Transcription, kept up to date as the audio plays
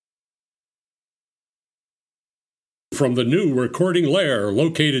From the new recording lair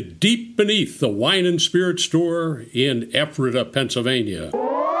located deep beneath the Wine and Spirit store in Ephrata, Pennsylvania.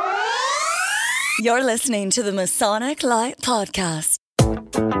 You're listening to the Masonic Light Podcast.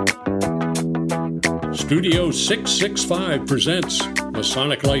 Studio 665 presents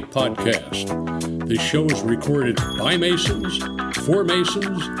Masonic Light Podcast. This show is recorded by Masons, for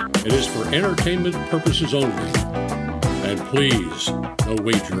Masons. It is for entertainment purposes only. And please, no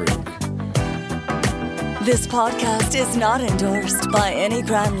wagering. This podcast is not endorsed by any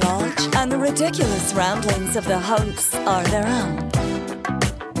Grand Lodge, and the ridiculous ramblings of the hosts are their own.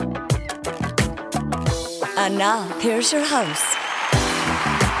 And now, here's your host.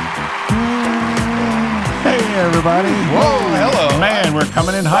 Hey, everybody. Whoa, hello. Man, we're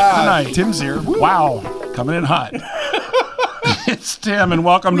coming in hot tonight. Tim's here. Woo. Wow, coming in hot. It's Tim, and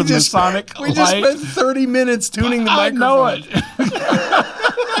welcome to the Masonic Light. We just spent 30 minutes tuning the microphone. I know it.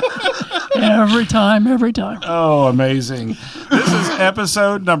 Every time. Oh, amazing. This is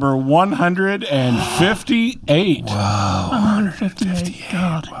episode number 158. Wow. 158.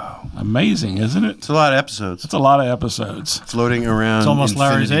 God. Wow. Amazing, isn't it? It's a lot of episodes. It's a lot of episodes. Floating around. It's almost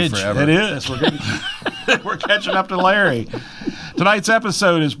Larry's age. Forever. It is. We're catching up to Larry. Tonight's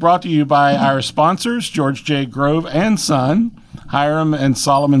episode is brought to you by our sponsors, George J. Grove and Son, Hiram and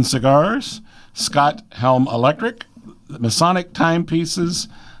Solomon Cigars, Scott Helm Electric, Masonic Timepieces,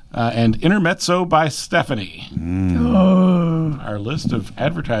 and Intermezzo by Stephanie. Our list of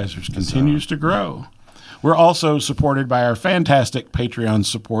advertisers continues to grow. We're also supported by our fantastic Patreon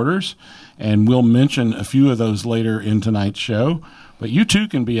supporters, and we'll mention a few of those later in tonight's show. But you too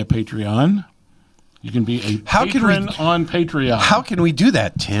can be a Patreon. You can be a patron on Patreon. How can we do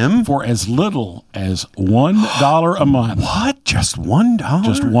that, Tim? For as little as $1 a month. What? Just $1?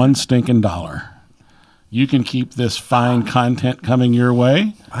 Just one stinking dollar. You can keep this fine content coming your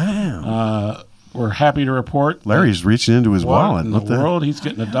way. Wow. We're happy to report. Larry's reaching into his wallet. In the world, he's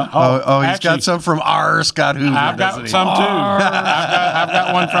getting a dollar. Oh, he's got some from our Scott Hoover. I've got some too. I've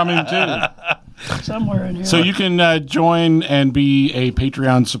got one from him too. Somewhere in here. So you can join and be a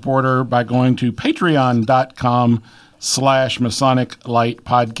Patreon supporter by going to patreon.com/Masonic Light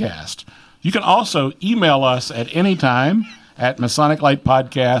Podcast. You can also email us at any time at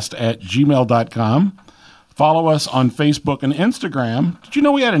masoniclightpodcast@gmail.com. Follow us on Facebook and Instagram. Did you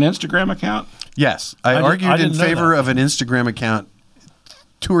know we had an Instagram account? Yes. I argued in favor of an Instagram account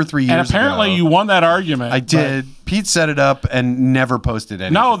 2 or 3 years ago. And apparently you won that argument. I did. Pete set it up and never posted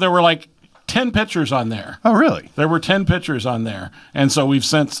anything. No, there were like 10 pictures on there. Oh, really? There were 10 pictures on there. And so we've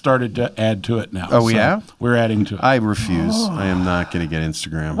since started to add to it now. Oh, we have? We're adding to it. I refuse. I am not going to get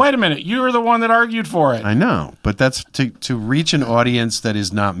Instagram. Wait a minute. You were the one that argued for it. I know. But that's to reach an audience that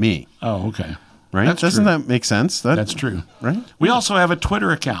is not me. Oh, okay. Right? Doesn't that make sense? That's true. Right? We also have a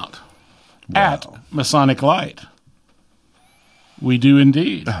Twitter account at Masonic Light. We do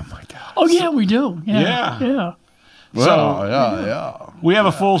indeed. Oh, my God. Oh, yeah, we do. Yeah. So, we have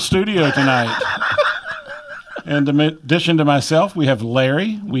a full studio tonight. In addition to myself, we have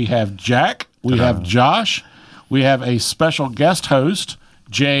Larry, we have Jack, we have Josh, we have a special guest host,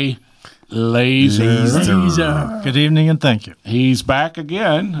 Jay Laser. Good evening and thank you. He's back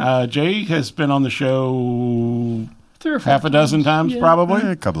again. Jay has been on the show 3 or 4 half a dozen times, probably.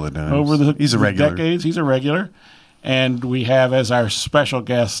 A couple of times. Over the He's a regular. decades. He's a regular. And we have as our special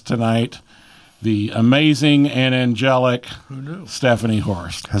guest tonight the amazing and angelic Stephanie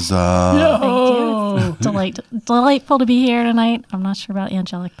Horst. Huzzah. Oh, Delightful to be here tonight. I'm not sure about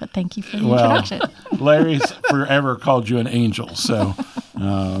angelic, but thank you for the introduction. Larry's forever called you an angel, so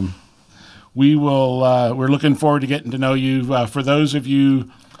we will. We're looking forward to getting to know you. For those of you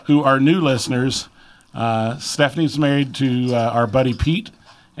who are new listeners, Stephanie's married to our buddy Pete,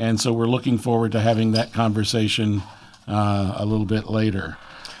 and so we're looking forward to having that conversation a little bit later.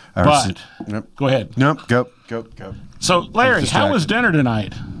 But go ahead. Nope. Go. So, Larry, how was dinner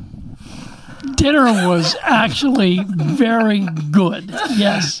tonight? dinner was actually very good.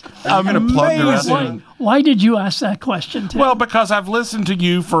 Yes. I'm going to plug the restaurant. Why did you ask that question, Tim? Well, because I've listened to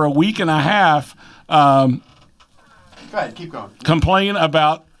you for a week and a half Go ahead, keep going. complain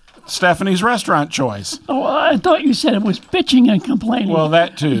about Stephanie's restaurant choice. Oh, I thought you said it was bitching and complaining. Well,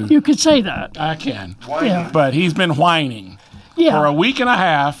 that too. You could say that. I can. Yeah. But he's been whining for a week and a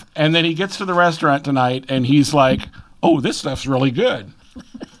half, and then he gets to the restaurant tonight, and he's like, oh, this stuff's really good.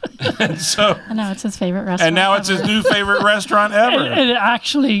 And so, I know, it's his favorite restaurant. And now it's his new favorite restaurant ever. And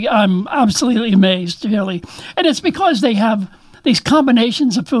actually, I'm absolutely amazed, really. And it's because they have these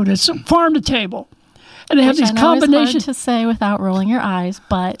combinations of food. It's farm to table. And they have these combinations. It's hard to say without rolling your eyes,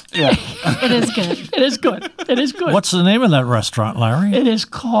 but it is good. It is good. It is good. What's the name of that restaurant, Larry? It is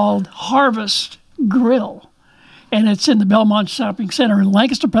called Harvest Grill. and it's in the Belmont Shopping Center in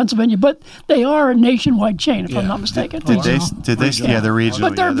Lancaster, Pennsylvania. But they are a nationwide chain, if I'm not mistaken. Did they? Yeah, they're regional.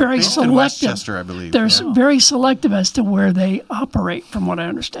 But they're very based in selective. Westchester, I believe. They're very selective as to where they operate, from what I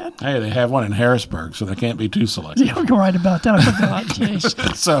understand. Hey, they have one in Harrisburg, so they can't be too selective. Yeah, you're right about that. I forgot.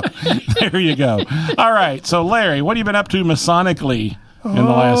 Jeez. So there you go. All right. So, Larry, what have you been up to Masonically in the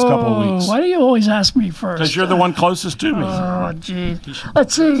last couple of weeks? Why do you always ask me first? Because you're the one closest to me. Oh, gee.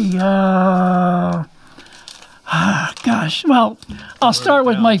 Let's see. Gosh. Well, I'll start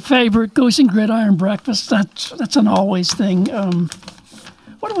with my favorite, Goose and Gridiron Breakfast. That's an always thing.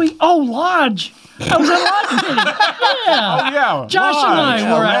 What do we... Oh, Lodge. I was at Lodge meeting. Yeah. Oh, yeah. Josh Lodge. and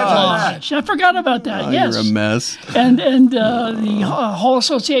I were at Imagine Lodge. that. I forgot about that. Yes. You're a mess. And the whole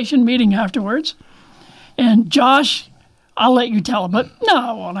association meeting afterwards. And Josh, I'll let you tell him, but no,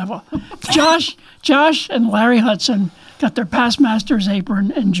 I won't have a... Josh and Larry Hudson got their past master's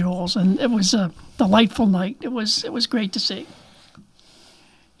apron and jewels, and it was a delightful night. It was great to see.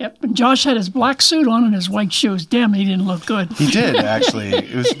 Yep, and Josh had his black suit on and his white shoes. Damn, he didn't look good. He did, actually.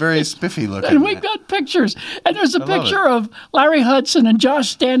 It was very spiffy looking. And we got pictures. And there's a picture of Larry Hudson and Josh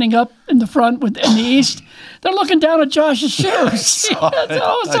standing up in the front in the east. They're looking down at Josh's shoes. I saw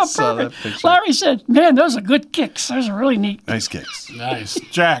that picture. Larry said, man, those are good kicks. Those are really neat. Nice kicks. Nice.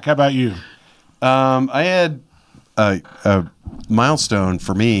 Jack, how about you? I had a milestone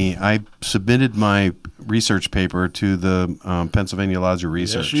for me. I submitted my research paper to the Pennsylvania Lodge of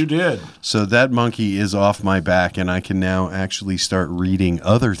Research. Yes, you did. So that monkey is off my back, and I can now actually start reading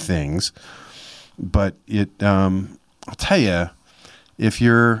other things. But I'll tell you, if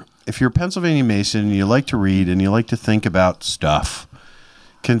you're a Pennsylvania Mason and you like to read and you like to think about stuff,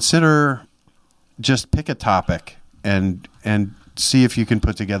 consider just pick a topic and see if you can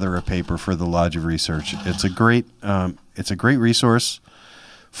put together a paper for the Lodge of Research. It's a great resource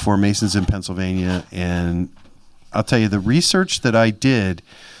for Masons in Pennsylvania, and I'll tell you, the research that I did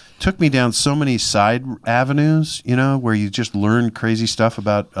took me down so many side avenues, where you just learn crazy stuff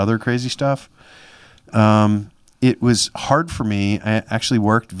about other crazy stuff. It was hard for me. I actually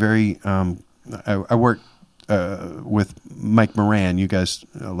worked I worked with Mike Moran.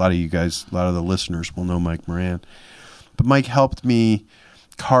 A lot of the listeners will know Mike Moran. But Mike helped me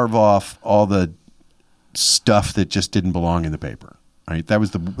carve off all the stuff that just didn't belong in the paper. Right? That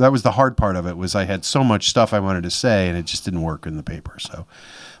was the hard part of it. Was I had so much stuff I wanted to say, and it just didn't work in the paper. So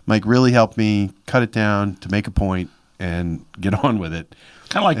Mike really helped me cut it down to make a point and get on with it.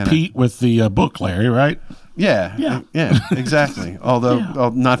 Kind of like Pete with the book, Larry, right? Yeah, exactly. Although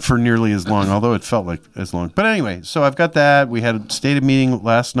not for nearly as long, although it felt like as long. But anyway, so I've got that. We had a stated meeting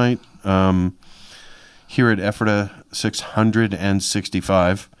last night here at Ephrata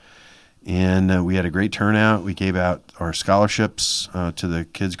 665, and we had a great turnout. We gave out our scholarships to the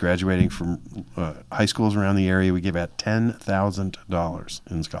kids graduating from high schools around the area. We gave out $10,000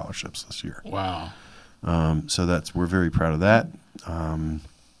 in scholarships this year. Wow. So we're very proud of that.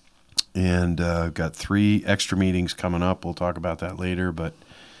 And got 3 extra meetings coming up. We'll talk about that later. But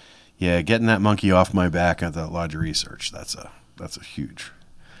yeah, getting that monkey off my back at the Lodge of Research, that's a huge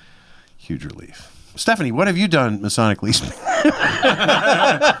relief. Stephanie, what have you done Masonically?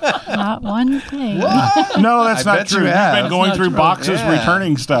 Not one thing. No, that's I not bet true. you You've have. been going That's through not true. boxes, Yeah.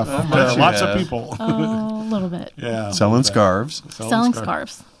 returning stuff to lots of people. A little bit. Yeah. Selling scarves. Selling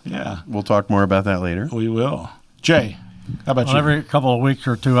scarves. Yeah, We'll talk more about that later. we will. Jay, how about Well, you? every couple of weeks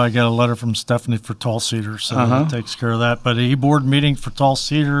or two, I get a letter from Stephanie for Tall Cedars, so that takes care of that. But a board meeting for Tall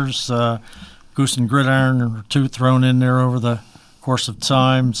Cedars, Goose and Gridiron or 2 thrown in there over the course of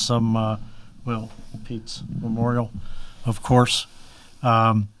time. Some, Pete's Memorial, of course.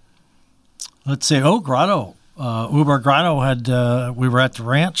 Let's see. Grotto. Uber Grotto had. We were at the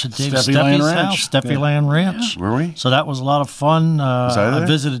ranch at Dave Steffi Land Steffi's Ranch. house, Steffi Land Ranch. Were we? So that was a lot of fun. I I there?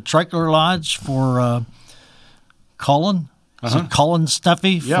 visited Trickler Lodge for Cullen. Is it Cullen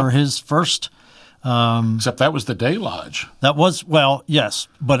Steffi Yep. for his first? Except that was the day lodge That was, yes,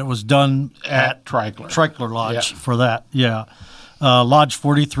 but it was done at Trikler. Trickler Lodge Yeah. for that, yeah. Lodge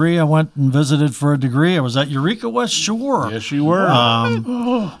 43, I went and visited for a degree. I was at Eureka West Shore. Yes, you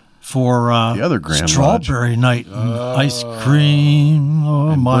were. For The other Grand strawberry night and ice cream,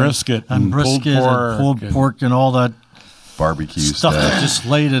 and brisket and and pulled brisket and pulled pork and all that Barbecue stuff that just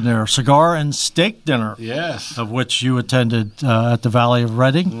laid in there. Cigar and steak dinner, yes. of which you attended at the Valley of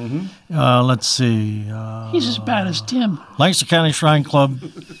Reading. Let's see, He's as bad as Tim. Lancaster County Shrine Club,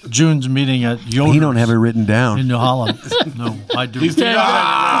 June's meeting at Yoder's. You don't have it written in down. New Holland. No, I do. He does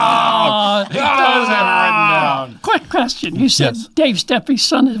have it written down. Quick question. You said Yes. Dave Steffi's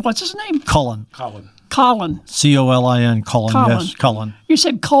son is, what's his name? Cullen. Colin. Colin. Colin, Colin. yes, Cullen. You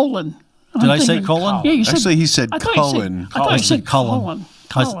said colon. Did I say colon? Yeah, you said. Actually, he said I thought you said- Cullen. I thought you said Cullen.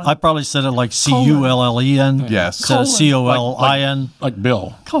 Cullen. I probably said it like Cullen. Yes. So Colin. Like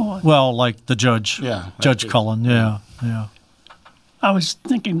Bill. Cullen. Well, like the judge. Yeah. Judge Cullen. Yeah. I was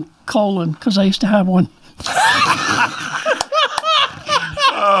thinking colon because I used to have one.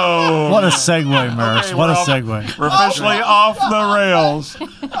 What a segue, Maris. Okay, what a well, segue. We're officially off the rails.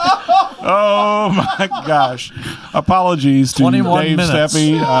 Oh my gosh! Apologies to 21 Dave minutes.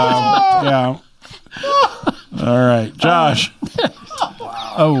 Steffi. Yeah. All right, Josh.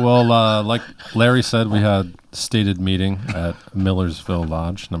 Oh, well, like Larry said, we had stated meeting at Millersville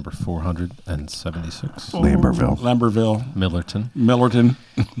Lodge, number 476, Lamberville. Millerton.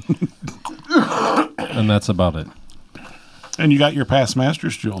 and that's about it. And you got your past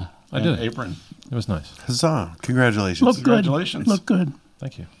master's jewel. I and did. Apron. It was nice. Huzzah. Congratulations. Look good. Congratulations. Look good.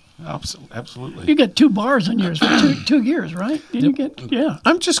 Thank you. Absolutely. You got 2 bars in yours for 2 years, right? Did you get? Yeah.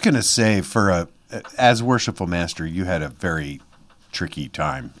 I'm just going to say, as worshipful master, you had a very tricky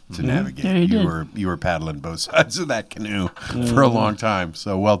time to navigate. Yeah, you did. You were paddling both sides of that canoe for a long time.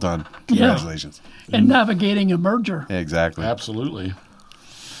 So well done. Congratulations. And navigating a merger. Exactly. Absolutely.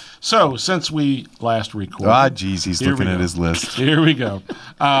 So, since we last recorded... Geez, he's Here looking we at go. his list. Here we go.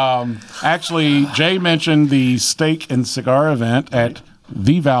 Actually, Jay mentioned the steak and cigar event at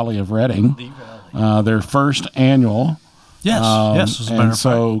the Valley of Reading, their first annual. Yes. As a matter And of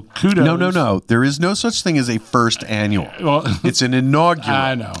so, kudos. No. There is no such thing as a first annual. Well, It's an inaugural.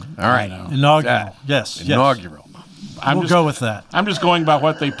 I know. All right. I know. Inaugural. Yes. Inaugural. I'm We'll go with that. I'm just going by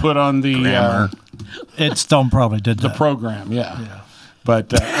what they put on the Grammar. Ed Stone probably did the that. program. Yeah.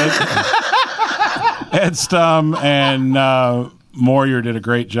 But Ed Stum and Moyer did a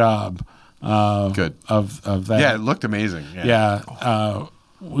great job. Good. Of that. Yeah, it looked amazing. Yeah.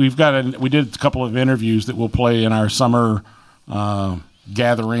 We did a couple of interviews that we'll play in our summer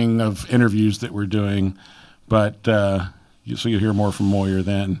gathering of interviews that we're doing, but so you'll hear more from Moyer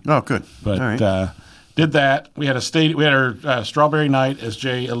then. Oh, good. But All right. did that. We had our strawberry night, as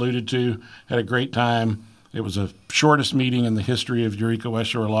Jay alluded to. Had a great time. It was the shortest meeting in the history of Eureka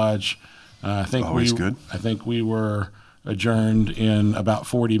West Shore Lodge. I think Always good. I think we were adjourned in about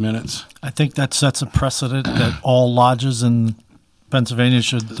 40 minutes. I think that sets a precedent that all lodges in Pennsylvania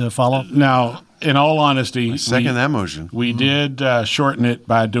should follow. Now, in all honesty, Second that motion. we did shorten it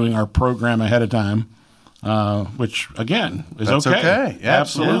by doing our program ahead of time, which, again, is That's okay.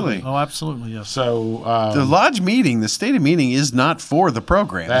 Absolutely. Oh, absolutely, yes. So The lodge meeting, the stated meeting, is not for the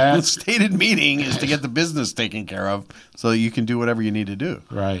program. The That's- stated meeting is to get the business taken care of so that you can do whatever you need to do.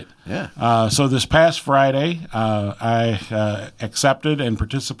 right. Yeah. So this past Friday, I accepted and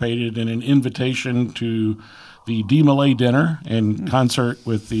participated in an invitation to the DeMolay dinner in concert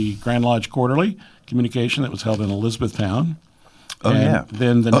with the Grand Lodge Quarterly Communication that was held in Elizabethtown. Oh, And yeah.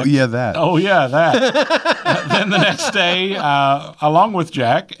 Then the Oh, next, yeah, that. Oh, yeah, that. Then the next day, along with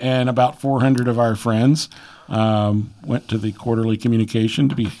Jack and about 400 of our friends, went to the Quarterly Communication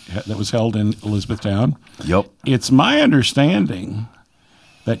that was held in Elizabethtown. Yep. It's my understanding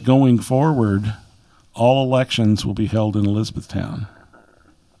that going forward, all elections will be held in Elizabethtown.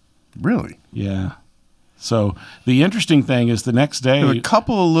 Really? Yeah. So the interesting thing is the next day. There were a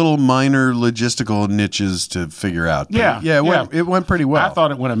couple of little minor logistical niches to figure out. But it went pretty well. I thought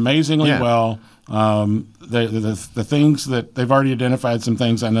it went amazingly Yeah. well. The things that they've already identified, some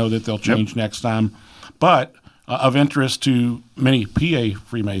things I know that they'll change next time. But of interest to many PA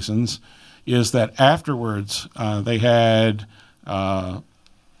Freemasons is that afterwards they had a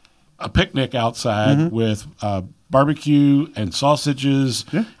picnic outside with barbecue and sausages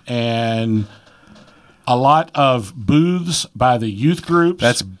and a lot of booths by the youth groups.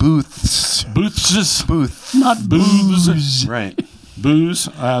 That's booths. Booths. Not Booths. Right. Booze.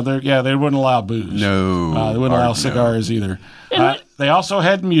 They wouldn't allow booze. No. They wouldn't allow No. cigars either. They also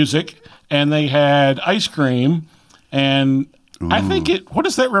had music, and they had ice cream. And I think what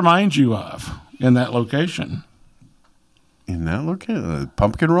does that remind you of in that location? In that location?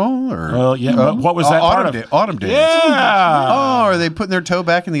 Pumpkin roll? Or? Well, yeah, but what was that part of? Autumn Days. Yeah. Oh, are they putting their toe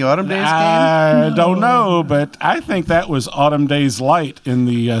back in the Autumn Days game? I don't know, but I think that was Autumn Days Light in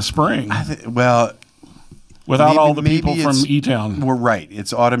the spring. Well, without maybe- all the maybe people from it's- E-Town. we're right.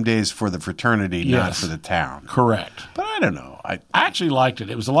 It's Autumn Days for the fraternity, not Yes. for the town. Correct. But I don't know. I actually liked it.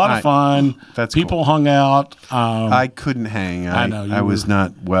 It was a lot of fun. That's people cool. hung out. I couldn't hang. I know, you I was were-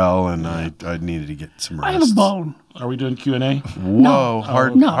 not well, and I needed to get some rest. I have a bone. Are we doing Q&A? Whoa,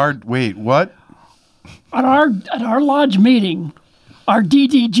 hard, No. hard. Wait, what? At our lodge meeting, our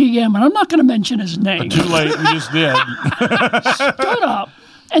DDGM, and I'm not going to mention his name, Too late. We just did. stood up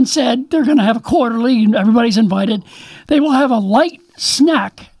and said they're going to have a quarterly and everybody's invited. They will have a light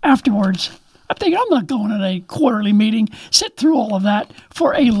snack afterwards. I'm thinking, I'm not going to a quarterly meeting, sit through all of that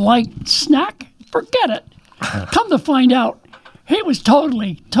for a light snack. Forget it. Come to find out, it was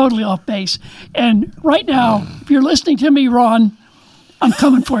totally off base. And right now, if you're listening to me, Ron, I'm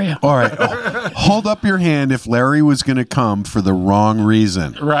coming for you. All right. Hold up your hand if Larry was going to come for the wrong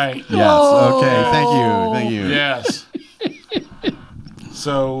reason. Right. Yes. Okay. Thank you. Yes.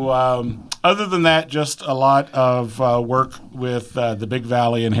 So, other than that, just a lot of work with the Big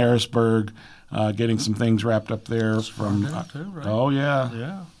Valley in Harrisburg, getting some things wrapped up there from. too, right? Oh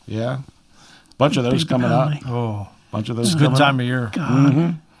yeah, Yeah. Bunch of those Big coming Valley. up. Oh, Bunch of those it's a coming good time up. of year.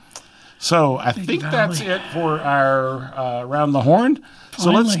 God. So I think that's Valley. it for our Around the Horn. So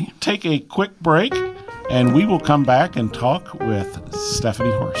let's Finally. take a quick break, and we will come back and talk with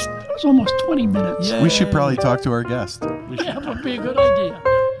Stephanie Horst. It was almost 20 minutes. We should probably talk to our guest. Yeah, that would be a good idea.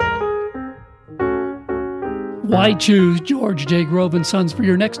 Why choose George J. Grove & Sons for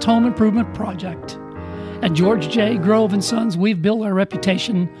your next home improvement project? At George J. Grove & Sons, we've built our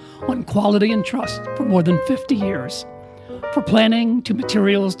reputation on quality and trust for more than 50 years. From planning to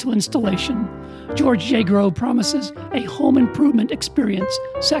materials to installation, George J. Grove promises a home improvement experience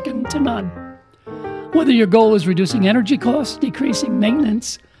second to none. Whether your goal is reducing energy costs, decreasing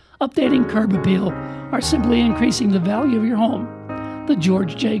maintenance, updating curb appeal, or simply increasing the value of your home, the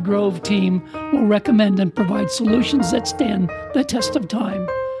George J. Grove team will recommend and provide solutions that stand the test of time.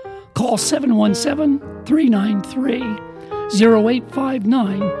 Call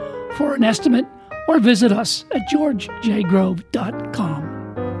 717-393-0859 for an estimate or visit us at georgejgrove.com.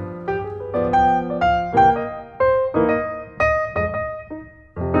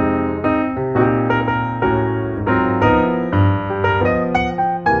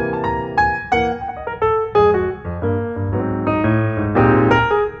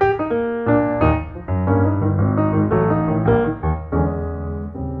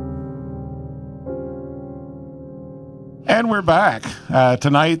 And we're back.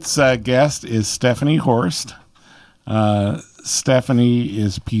 Tonight's guest is Stephanie Horst. Stephanie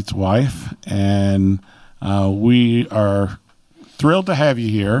is Pete's wife, and we are thrilled to have you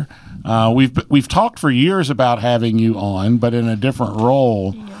here. We've talked for years about having you on, but in a different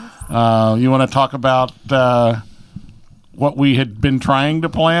role. Yes. You want to talk about what we had been trying to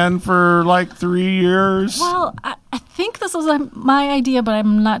plan for like 3 years? Well, I think this was my idea, but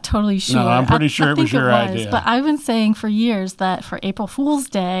I'm not totally sure. No, I'm pretty sure it was your idea. But I've been saying for years that for April Fool's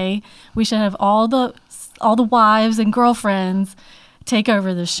Day, we should have all the wives and girlfriends take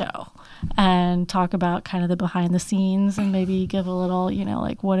over the show and talk about kind of the behind the scenes and maybe give a little,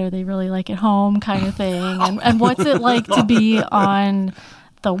 like what are they really like at home kind of thing, and what's it like to be on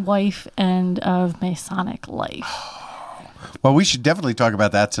the wife end of Masonic life. Well, we should definitely talk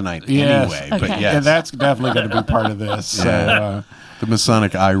about that tonight anyway. Okay. But yes, Yeah, that's definitely going to be part of this. So, the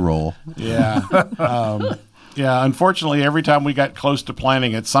Masonic eye roll. yeah. Unfortunately, every time we got close to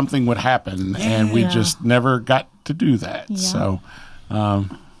planning it, something would happen, and we just never got to do that. Yeah. So,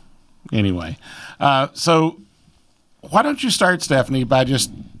 anyway. So why don't you start, Stephanie, by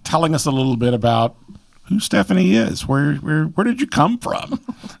just telling us a little bit about who Stephanie is? Where did you come from?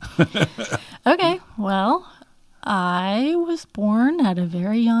 Okay, well, I was born at a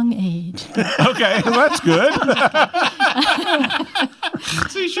very young age. Okay, well, that's good.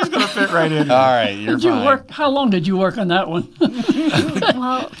 See, she's going to fit right in. All right, you're Did you fine. work? How long did you work on that one?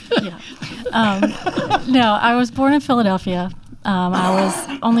 Well, yeah. No, I was born in Philadelphia. I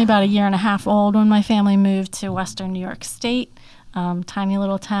was only about a year and a half old when my family moved to Western New York State. Tiny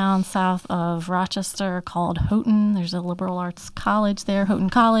little town south of Rochester called Houghton. There's a liberal arts college there,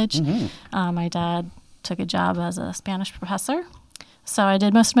 Houghton College. Mm-hmm. My dad took a job as a Spanish professor. So I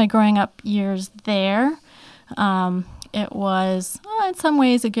did most of my growing up years there. It was, in some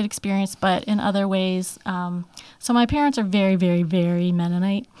ways, a good experience, but in other ways, so my parents are very, very, very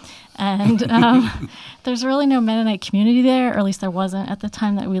Mennonite. And there's really no Mennonite community there, or at least there wasn't at the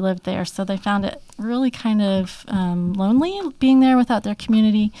time that we lived there. So they found it really kind of lonely being there without their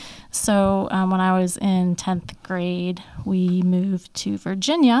community. So when I was in 10th grade, we moved to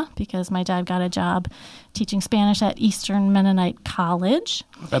Virginia because my dad got a job teaching Spanish at Eastern Mennonite College.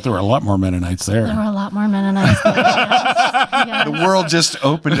 I bet there were a lot more Mennonites there. There were a lot more Mennonites there. Yes. The world just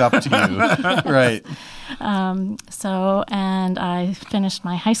opened up to you. Right. And I finished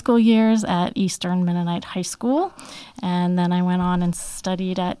my high school years at Eastern Mennonite High School, and then I went on and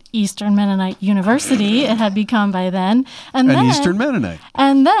studied at Eastern Mennonite University, it had become by then. And Eastern Mennonite.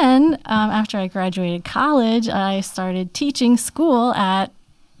 And then, after I graduated college, I started teaching school at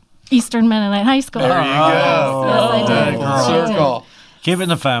Eastern Mennonite High School. There you go. Yes, I did. Full circle. Keep it in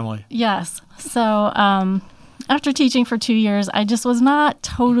the family. Yes. So after teaching for 2 years, I just was not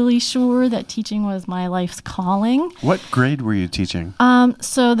totally sure that teaching was my life's calling. What grade were you teaching?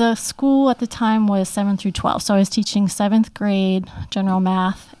 So the school at the time was 7 through 12. So I was teaching 7th grade general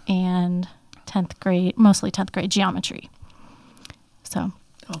math and 10th grade, mostly 10th grade geometry. So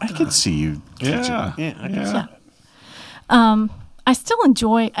I can see you teaching. Yeah. I can see yeah. I still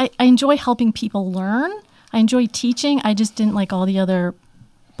enjoy, I enjoy helping people learn. I enjoy teaching. I just didn't like all the other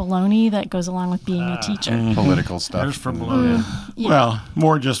baloney that goes along with being a teacher. political stuff. There's for baloney. Yeah. Well,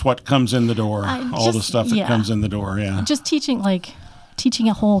 more just what comes in the door. All the just- stuff that yeah. comes in the door, yeah. Just teaching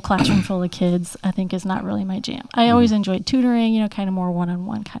a whole classroom full of kids, I think is not really my jam. I always enjoyed tutoring, kind of more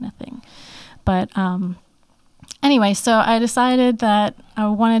one-on-one kind of thing. But anyway, so I decided that I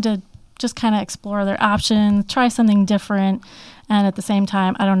wanted to just kind of explore other options, try something different, and at the same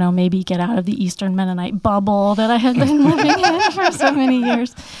time, I don't know, maybe get out of the Eastern Mennonite bubble that I had been living in for so many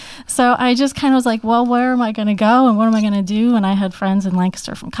years. So I just kind of was like, well, where am I going to go and what am I going to do? And I had friends in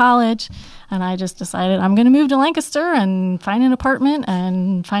Lancaster from college, and I just decided I'm going to move to Lancaster and find an apartment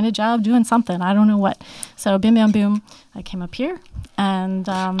and find a job doing something. I don't know what. So bim, bam, boom, I came up here. And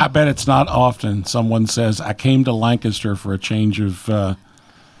I bet it's not often someone says, I came to Lancaster for a change of,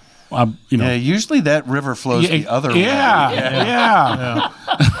 Yeah, usually that river flows the other way. Yeah.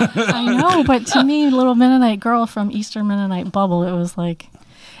 I know, but to me, little Mennonite girl from Eastern Mennonite bubble, it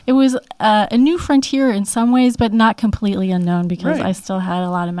was a new frontier in some ways, but not completely unknown because Right. I still had a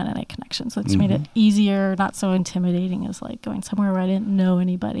lot of Mennonite connections. So it's made it easier, not so intimidating as like going somewhere where I didn't know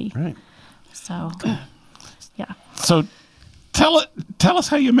anybody. Right. So, yeah. So tell us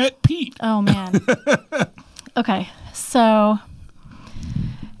how you met Pete. Oh, man. Okay. So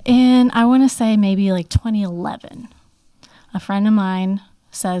in, I want to say maybe like 2011, a friend of mine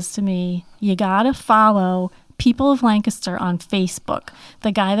says to me, you got to follow People of Lancaster on Facebook.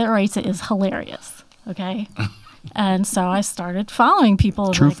 The guy that writes it is hilarious. Okay. And so I started following People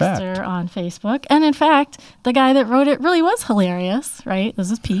of Lancaster on Facebook. And in fact, the guy that wrote it really was hilarious, right?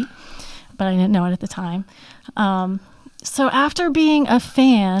 This is Pete, but I didn't know it at the time. So after being a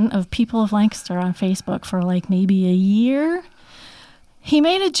fan of People of Lancaster on Facebook for like maybe a year, he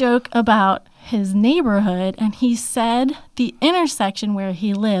made a joke about his neighborhood and he said the intersection where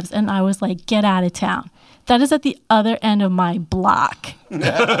he lives. And I was like, get out of town. That is at the other end of my block.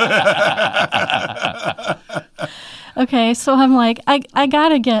 Okay, so I'm like, I got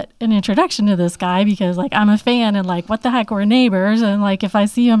to get an introduction to this guy because like I'm a fan and like, what the heck, we're neighbors. And like, if I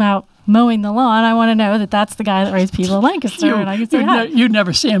see him out mowing the lawn, I want to know that that's the guy that raised People of Lancaster. And I can say hi. You'd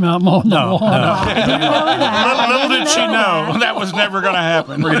never see him out mowing the lawn. I didn't know that. Little did she know that was never going to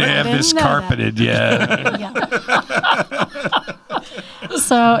happen. We're going to have Didn't this know that. carpeted, yeah. Yeah.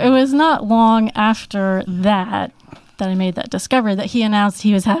 So it was not long after that I made that discovery that he announced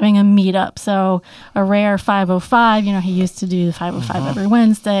he was having a meetup. So a rare 505, he used to do the 505 every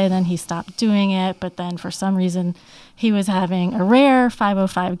Wednesday, then he stopped doing it, but then for some reason he was having a rare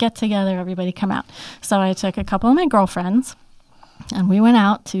 505 get together, everybody come out. So I took a couple of my girlfriends and we went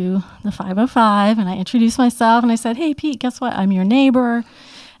out to the 505 and I introduced myself and I said, hey Pete, guess what? I'm your neighbor.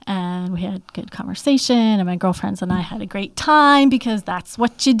 And we had good conversation, and my girlfriends and I had a great time because that's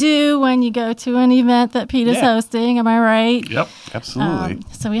what you do when you go to an event that Pete is hosting. Am I right? Yep. Absolutely.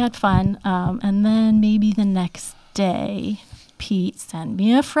 So we had fun. And then maybe the next day, Pete sent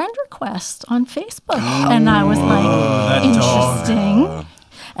me a friend request on Facebook. And I was like, interesting.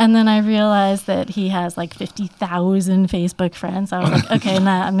 And then I realized that he has like 50,000 Facebook friends. I was like, okay,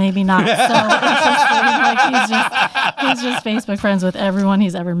 maybe not so interesting. Like he's just Facebook friends with everyone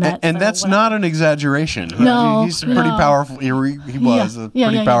he's ever met. And so that's whatever. not an exaggeration. No, He's a pretty no. powerful. He was a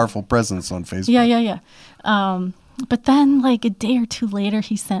pretty powerful presence on Facebook. Yeah. But then, like a day or two later,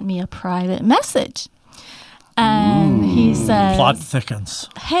 he sent me a private message. And he said, Plot thickens.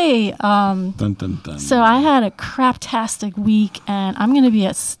 hey, Dun, dun, dun. so I had a craptastic week, and I'm going to be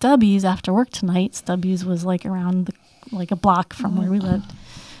at Stubby's after work tonight. Stubby's was like around like a block from where we lived.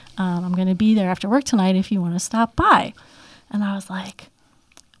 I'm going to be there after work tonight if you want to stop by. And I was like,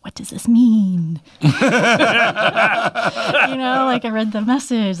 what does this mean? Like I read the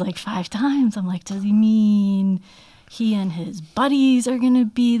message like 5 times. I'm like, does he mean he and his buddies are going to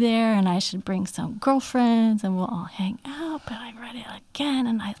be there and I should bring some girlfriends and we'll all hang out? But I read it again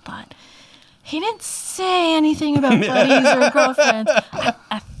and I thought, he didn't say anything about buddies or girlfriends.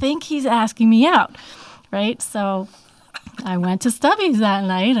 I think he's asking me out, right? So I went to Stubby's that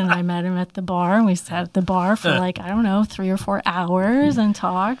night and I met him at the bar and we sat at the bar for 3 or 4 hours and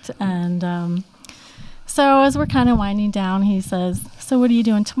talked. And so as we're kind of winding down, he says, so what are you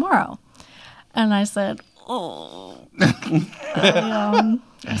doing tomorrow? And I said, I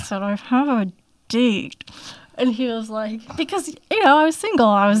said, I have a date. And he was like, because, I was single.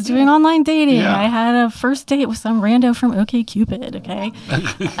 I was doing online dating. Yeah. I had a first date with some rando from OkCupid, okay?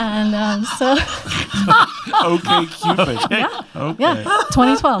 And so... Okay, Cupid. Yeah. Okay. Yeah,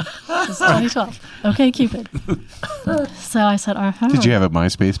 2012. This is 2012. OkCupid. So I said, Did you have a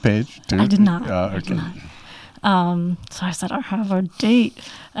MySpace page, too? I did not. Okay. I did not. So I said, I have a date.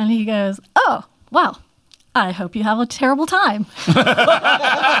 And he goes, oh, well, I hope you have a terrible time.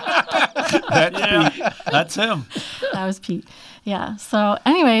 That's him. That was Pete. Yeah. So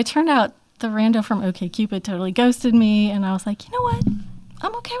anyway, it turned out the rando from OkCupid totally ghosted me. And I was like, you know what?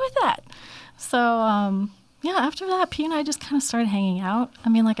 I'm okay with that. So, after that, Pete and I just kind of started hanging out. I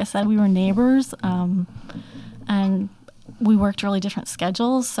mean, like I said, we were neighbors. And we worked really different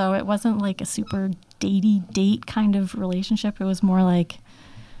schedules. So it wasn't like a super datey date kind of relationship. It was more like,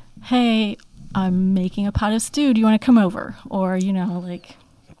 hey, I'm making a pot of stew. Do you want to come over? Or,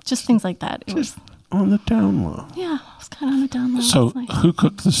 just things like that. It was On the down low. Yeah, it was kind of on the down low. So It was nice. who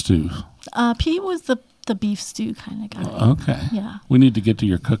cooked the stew? Pete was the beef stew kind of guy. Okay. Yeah. We need to get to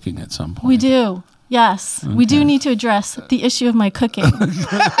your cooking at some point. We do. Yes. We do need to address the issue of my cooking.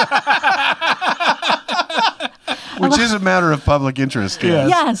 Which is a matter of public interest. Yes.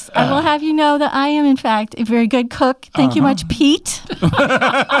 Yes. I will have you know that I am, in fact, a very good cook. Thank you much, Pete. For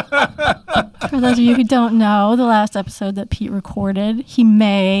those of you who don't know, the last episode that Pete recorded, he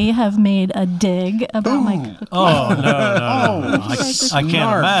may have made a dig about my cooking. Oh, no. I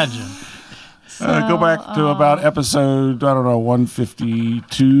can't imagine. Go back to about episode,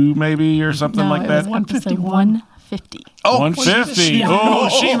 152 maybe or something No, like it that. was episode 150. 150. Oh,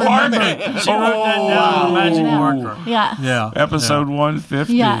 she marked it. She wrote that down. Magic marker. Yeah. Yeah. Episode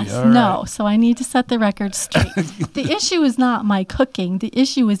 150. Yes. All right. No. So I need to set the record straight. The issue is not my cooking. The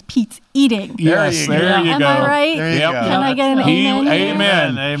issue is Pete's eating. Yes, there you Am go. I right? There you Yep. go. Can I get an amen? here?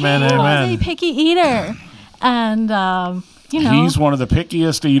 Amen. Amen. He was Amen. a picky eater. And, He's one of the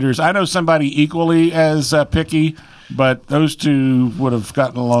pickiest eaters. I know somebody equally as picky, but those two would have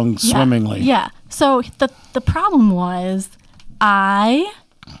gotten along swimmingly. Yeah. So the problem was I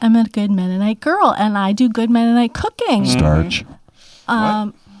am a good Mennonite girl, and I do good Mennonite cooking. Starch.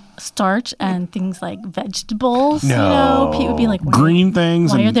 Starch and things like vegetables. No. Pete would be like, Green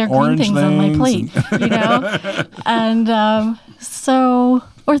things why and are there green orange things on my plate? And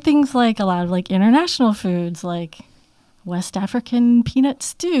or things like a lot of like international foods, like West African peanut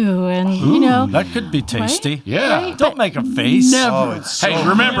stew, and That could be tasty. Yeah. Right? Don't make a face. Oh, it's so Hey,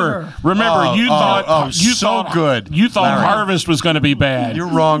 remember, you thought good. You thought Larry. harvest was going to be bad. You're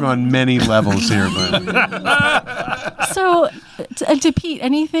wrong on many levels here, but So, to Pete,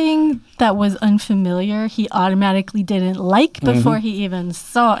 anything that was unfamiliar, he automatically didn't like before he even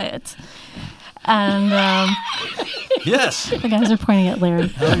saw it. And Yes. the guys are pointing at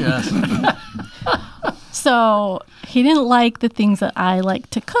Larry. Oh, yes. So he didn't like the things that I like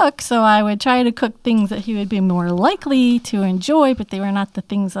to cook, so I would try to cook things that he would be more likely to enjoy, but they were not the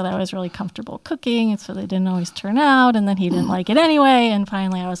things that I was really comfortable cooking, and so they didn't always turn out, and then he didn't like it anyway, and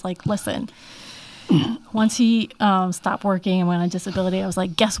finally I was like, listen, once he stopped working and went on disability, I was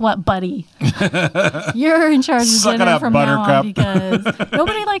like, guess what, buddy? You're in charge of Suck it dinner up, from now on, Buttercup. because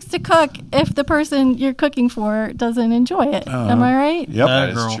nobody likes to cook if the person you're cooking for doesn't enjoy it. Am I right? Yep. That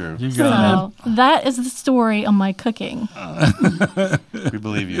is girl. true. You got So that is the story of my cooking. we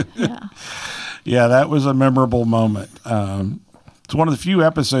believe you. Yeah. Yeah, that was a memorable moment. It's one of the few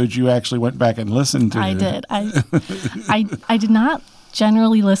episodes you actually went back and listened to. I did. I did not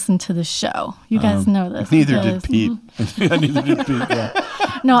generally listen to the show. You guys know this. Neither did because- Pete. Yeah, neither did Pete.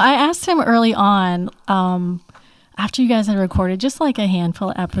 Yeah. No, I asked him early on, after you guys had recorded just like a handful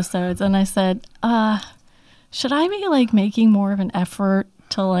of episodes, and I said, should I be like making more of an effort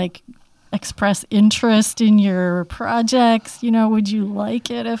to like express interest in your projects? Would you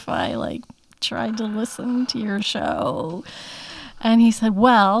like it if I like tried to listen to your show? And he said,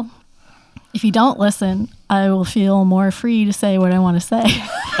 well, if you don't listen, I will feel more free to say what I want to say.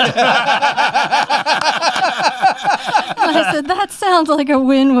 And I said, that sounds like a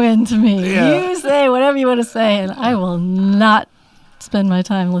win-win to me. Yeah. You say whatever you want to say, and I will not spend my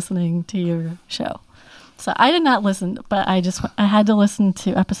time listening to your show. So I did not listen, but I had to listen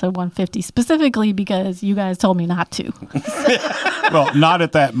to episode 150 specifically because you guys told me not to. Well, not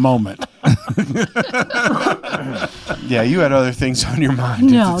at that moment. Yeah, you had other things on your mind. at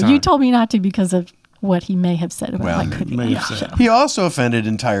No, the time. you told me not to because of what he may have said about Well, my cooking. may have on the said. show. He also offended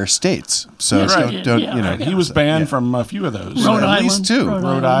entire states. So Right. don't Yeah. you know? He was banned from a few of those. Rhode at least two.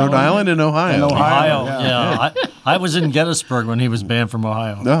 Rhode Island. Rhode Island and Ohio. And Ohio. Ohio. Yeah. I was in Gettysburg when he was banned from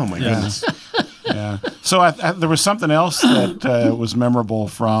Ohio. Oh my goodness. Yeah. Yeah. So there was something else that was memorable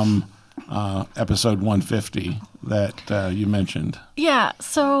from episode 150 that you mentioned. Yeah.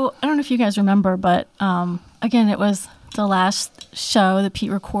 So I don't know if you guys remember, but again, it was the last show that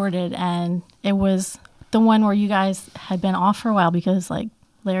Pete recorded, and it was the one where you guys had been off for a while because, like,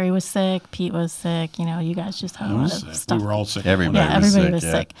 Larry was sick, Pete was sick. You know, you guys just had a lot of stuff. We were all sick. Everybody was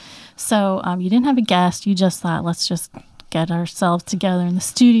sick. So you didn't have a guest. You just thought, let's just get ourselves together in the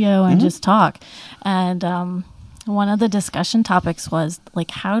studio and just talk. And one of the discussion topics was,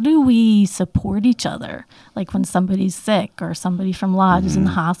 like, how do we support each other? Like when somebody's sick or somebody from Lodge is in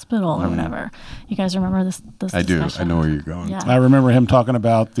the hospital or whatever. You guys remember this I do. discussion? I know where you're going. Yeah. I remember him talking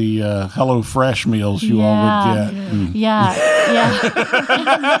about the Hello Fresh meals you all would get. Yeah.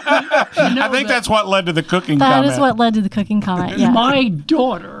 I think that's what led to the cooking That comment. is what led to the cooking comment. Yeah. My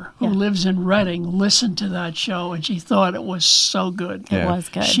daughter, who Yeah. lives in Reading, listened to that show, and she thought it was so good. It was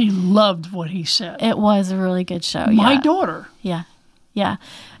good. She loved what he said. It was a really good show. My yeah. daughter. Yeah.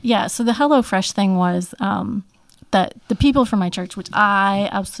 So the HelloFresh thing was that the people from my church, which I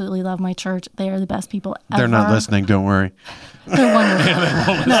absolutely love my church, they are the best people ever. They're not listening. Don't worry. They're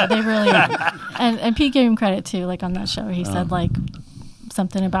wonderful. No, they really are. And Pete gave him credit too. Like on that show, he said like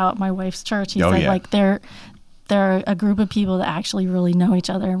something about my wife's church. He said like they're a group of people that actually really know each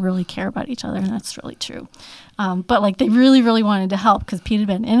other and really care about each other, and that's really true. But like they really, really wanted to help because Pete had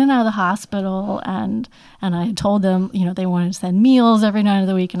been in and out of the hospital, and I had told them, you know, they wanted to send meals every night of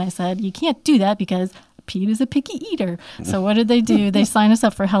the week, and I said, you can't do that because Pete is a picky eater. So what did they do? They signed us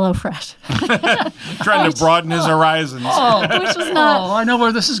up for HelloFresh. Trying to broaden his horizons. Which was not. I know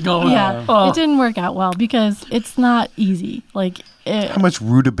where this is going. Yeah, it didn't work out well because it's not easy. Like, How much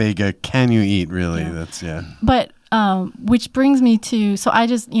rutabaga can you eat, really? That's But which brings me to, so I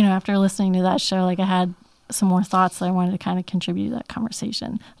just, you know, after listening to that show, like I had some more thoughts that I wanted to kind of contribute to that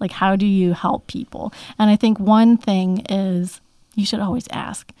conversation. Like, how do you help people? And I think one thing is you should always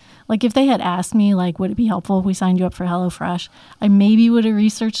ask. Like, if they had asked me, like, would it be helpful if we signed you up for HelloFresh? I maybe would have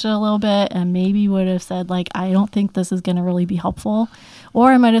researched it a little bit and maybe would have said, like, I don't think this is going to really be helpful.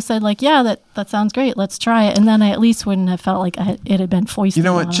 Or I might have said, like, yeah, that sounds great. Let's try it. And then I at least wouldn't have felt like it had been foisted. You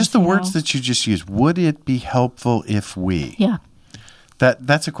know what? on Just us, the you words know? that you just used. Would it be helpful if we? Yeah.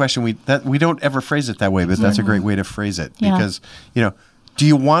 That's a question we don't ever phrase it that way, but that's a great way to phrase it Yeah. because, you know, do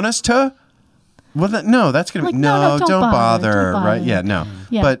you want us to? Well, no, that's going to Like, be no, don't bother, bother. right? Yeah, no.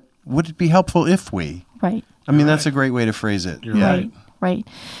 Yeah. But would it be helpful if we? Right. I mean, that's a great way to phrase it. You're yeah. Right.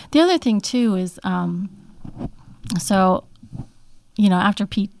 The other thing too is, so, you know, after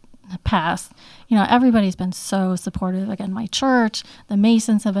Pete passed, you know, everybody's been so supportive. Again, my church, the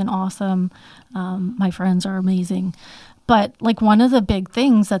Masons have been awesome. My friends are amazing. But like one of the big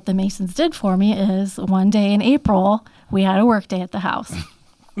things that the Masons did for me is one day in April, we had a work day at the house.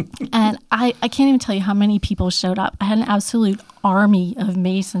 And I can't even tell you how many people showed up. I had an absolute army of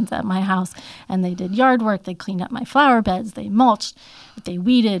Masons at my house, and they did yard work. They cleaned up my flower beds. They mulched. They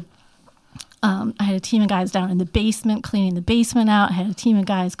weeded. I had a team of guys down in the basement cleaning the basement out. I had a team of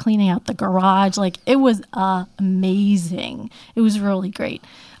guys cleaning out the garage. Like, it was amazing. It was really great.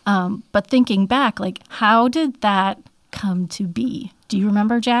 But thinking back, like, how did that come to be? Do you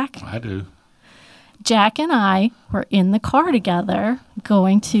remember, Jack? I do. Jack and I were in the car together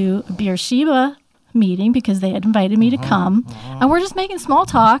going to a Beersheba meeting because they had invited me to come. And we're just making small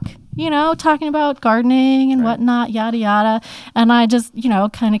talk, you know, talking about gardening and whatnot, yada, yada. And I just, you know,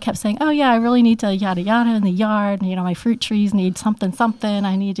 kind of kept saying, oh, yeah, I really need to yada, yada in the yard. And, you know, my fruit trees need something.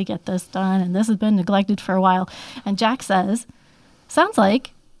 I need to get this done. And this has been neglected for a while. And Jack says, sounds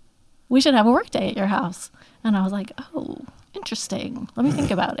like we should have a work day at your house. And I was like, oh, interesting. Let me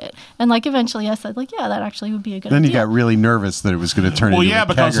think about it. And like eventually I said, like, yeah, that actually would be a good Then idea. you got really nervous that it was going to turn Well, into yeah, a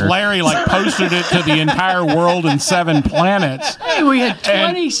because kegger. Larry like posted it to the entire world and 7 planets. Hey, we had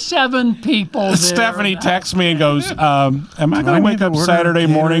 27 people there. Stephanie texts me and goes, am I going I to need wake to up order Saturday a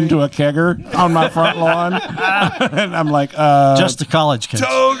morning Gatorade? to a kegger on my front lawn? And I'm like, Just a college kid.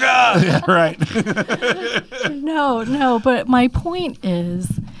 yeah, right. No, but my point is,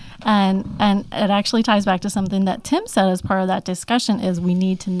 and it actually ties back to something that Tim said as part of that discussion, is we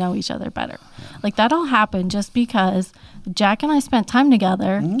need to know each other better. Like, that all happened just because Jack and I spent time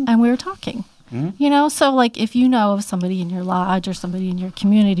together and we were talking. You know, so like if you know of somebody in your lodge or somebody in your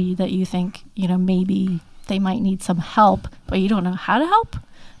community that you think, you know, maybe they might need some help, but you don't know how to help,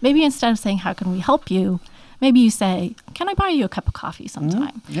 maybe instead of saying, how can we help you? Maybe you say, can I buy you a cup of coffee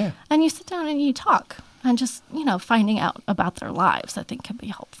sometime? Yeah. And you sit down and you talk. And just, you know, finding out about their lives, I think, can be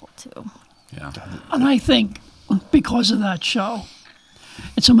helpful, too. Yeah. And I think because of that show,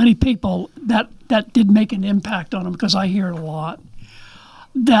 and so many people, that did make an impact on them, because I hear it a lot.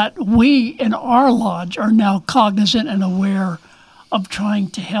 that we in our lodge are now cognizant and aware of trying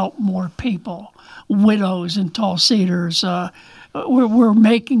to help more people, widows and tall cedars. We're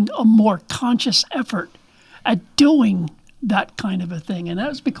making a more conscious effort at doing that kind of a thing, and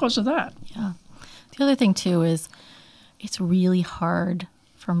that's because of that. Yeah. The other thing, too, is it's really hard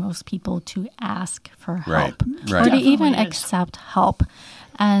for most people to ask for help or to even accept help.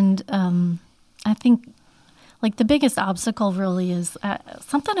 And I think, like, the biggest obstacle really is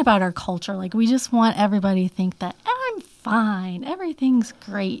something about our culture. Like, we just want everybody to think that I'm fine, everything's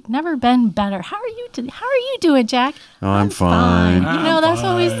great, never been better. How are you doing, Jack? Oh, I'm fine. That's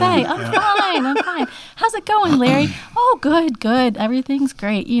what we say. I'm fine. How's it going, Larry? Oh, good. Everything's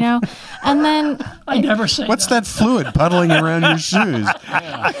great, And then I never say what's that fluid puddling around your shoes?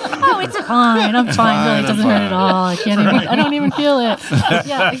 Oh, it's fine. I'm fine. Really, it doesn't hurt at all. I don't even feel it.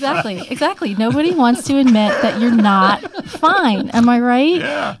 Yeah, exactly. Nobody wants to admit that you're not fine. Am I right?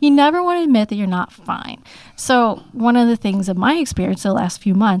 Yeah. You never want to admit that you're not fine. So one of the things of my experience the last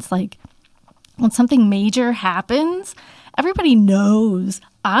few months, like when something major happens, everybody knows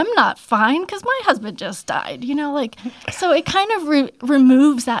I'm not fine because my husband just died, so it kind of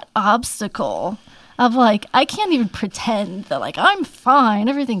removes that obstacle of like, I can't even pretend that like I'm fine,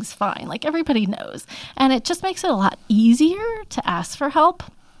 everything's fine, like everybody knows. And it just makes it a lot easier to ask for help.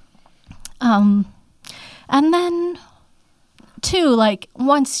 And then too, like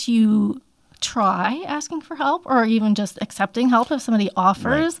once you try asking for help or even just accepting help if somebody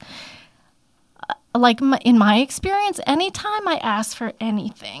offers, like in my experience, anytime I ask for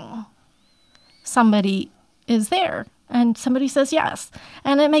anything, somebody is there and somebody says yes.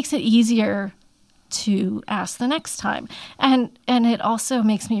 And it makes it easier to ask the next time. And it also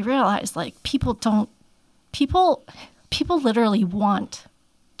makes me realize like people literally want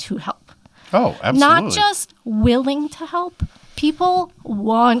to help. Oh, absolutely. Not just willing to help. People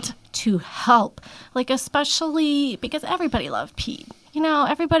want to help. Like especially because everybody loved Pete.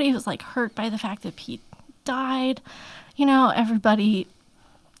 Everybody was like hurt by the fact that Pete died. Everybody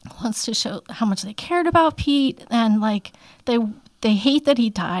wants to show how much they cared about Pete, and like they hate that he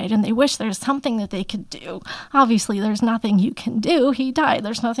died, and they wish there's something that they could do. Obviously, there's nothing you can do. He died.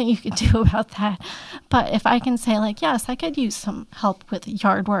 There's nothing you can do about that. But if I can say like, yes, I could use some help with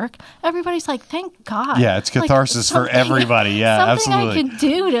yard work, everybody's like, thank God. Yeah, it's catharsis for everybody. Yeah, something absolutely. I could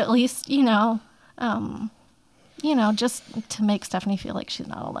do to at least, just to make Stephanie feel like she's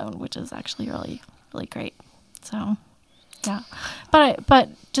not alone, which is actually really, really great. So, yeah. But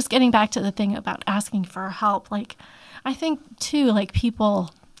just getting back to the thing about asking for help, like, I think too, like people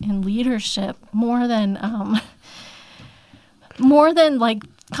in leadership, more than like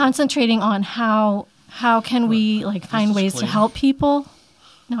concentrating on how can we like find ways to help people.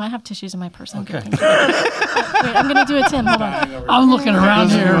 No, I have tissues in my purse. Okay. Wait, I'm going to do it, Tim. Hold on. I'm looking around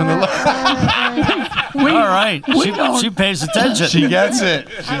here. All right. She pays attention. She gets it.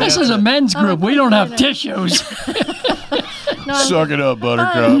 This is a men's group. We don't have tissues. Suck it up,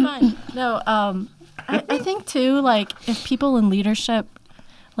 Buttercup. Fine. No, I think too, like if people in leadership,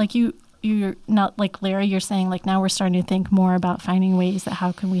 like you're not like Larry, you're saying like now we're starting to think more about finding ways that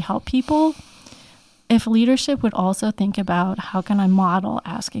how can we help people. If leadership would also think about how can I model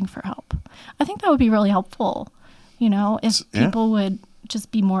asking for help, I think that would be really helpful. If people would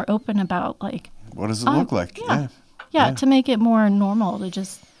just be more open about like, what does it look like? Yeah, to make it more normal to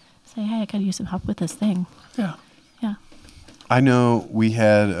just say, hey, I could use some help with this thing. Yeah. I know we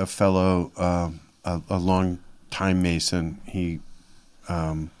had a fellow, a long time Mason. He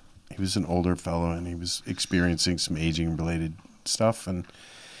was an older fellow and he was experiencing some aging related stuff, and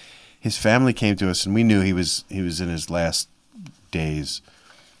his family came to us and we knew he was in his last days.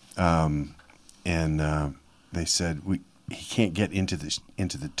 And they said he can't get into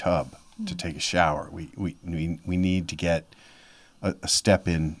the tub to take a shower. We need to get a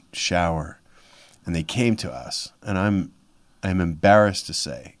step-in shower. And they came to us, and I'm embarrassed to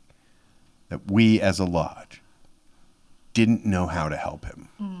say that we as a lodge didn't know how to help him.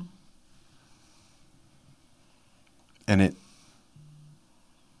 Mm. And it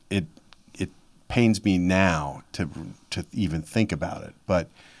pains me now to even think about it, but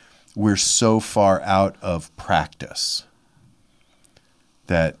we're so far out of practice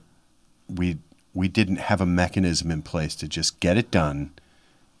that we didn't have a mechanism in place to just get it done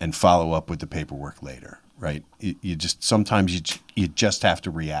and follow up with the paperwork later, right? You just sometimes you just have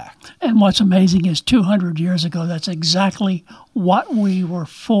to react. And what's amazing is 200 years ago, that's exactly what we were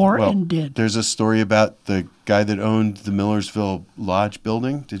for and did. There's a story about the guy that owned the Millersville Lodge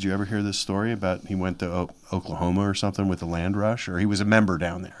building. Did you ever hear this story about he went to Oklahoma or something with the land rush? Or he was a member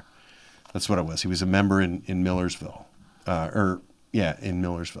down there. That's what it was. He was a member in Millersville. Or in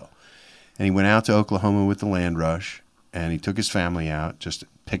Millersville. And he went out to Oklahoma with the land rush, and he took his family out, just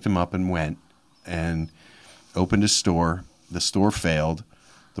picked them up and went, and opened a store. The store failed.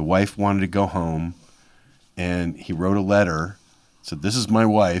 The wife wanted to go home, and he wrote a letter, said, "This is my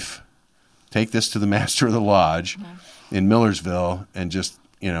wife. Take this to the master of the lodge in Millersville," and just,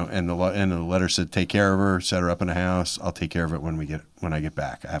 and the letter said, "Take care of her, set her up in a house. I'll take care of it when I get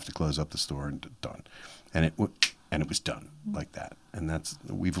back. I have to close up the store," and done. And it was done like that. And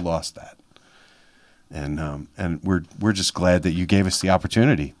we've lost that. And we're just glad that you gave us the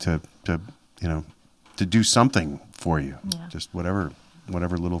opportunity to do something for you. Yeah. Just whatever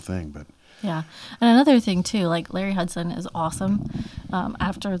little thing, but. Yeah. And another thing, too, like Larry Hudson is awesome.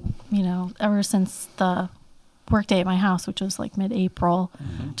 After, ever since the workday at my house, which was like mid-April,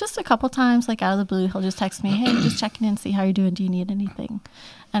 just a couple times, like out of the blue, he'll just text me, "Hey, just checking in, see how you're doing. Do you need anything?"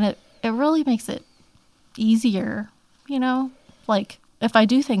 And it really makes it easier, like if I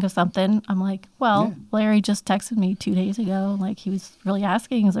do think of something, I'm like, well, Larry just texted me 2 days ago. Like, he was really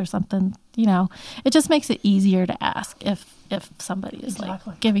asking, is there something, it just makes it easier to ask if somebody is like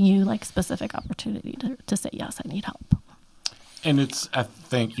giving you like specific opportunity to say, yes, I need help. And I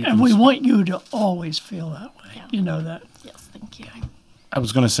think you and we want you to always feel that way. Yeah. You know that. Yes, thank you. I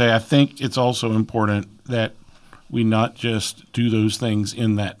was going to say, I think it's also important that we not just do those things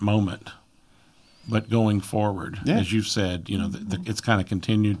in that moment, but going forward. Yeah. As you've said, it's kind of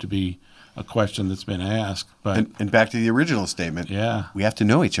continued to be a question that's been asked. But And back to the original statement, we have to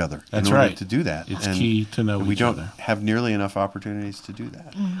know each other That's in order right. to do that. It's key to know we each don't other. have nearly enough opportunities to do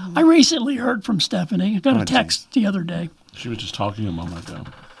that. I recently heard from Stephanie. I got a text the other day. She was just talking a moment ago.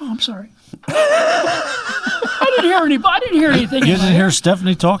 Oh, I'm sorry. I didn't hear anything. You didn't hear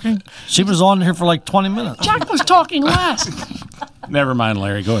Stephanie talking? She was on here for like 20 minutes. Jack was talking last. Never mind,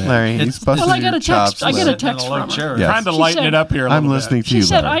 Larry. Go ahead. Larry, he's busting Well, I got your a text. chops. I get a Larry. text from her. Yes. Trying to She lighten said- it up here a I'm little listening bit. to you, She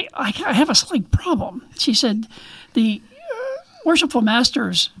said, Larry. I have a slight problem. She said, the Worshipful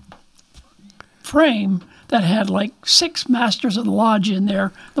Masters frame that had like 6 Masters of the Lodge in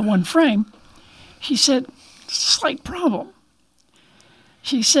there, the one frame, she said, slight problem.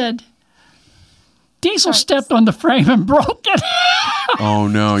 She said, Diesel stepped on the frame and broke it. Oh,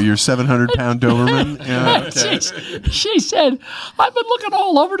 no, your 700-pound Doberman? Yeah, okay. She said, I've been looking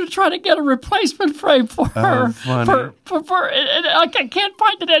all over to try to get a replacement frame for her. funny. And I can't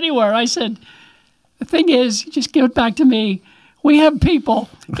find it anywhere. I said, the thing is, just give it back to me. We have people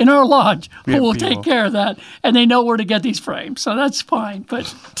in our lodge who will take care of that, and they know where to get these frames, so that's fine.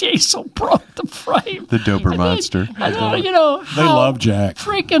 But Diesel broke the frame. The Dober monster. They They love Jack.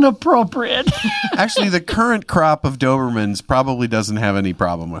 Freaking appropriate. Actually, the current crop of Dobermans probably doesn't have any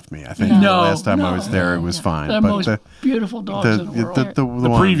problem with me. I think the No, last time I no. was there, it was fine. The but most beautiful dogs in the world. The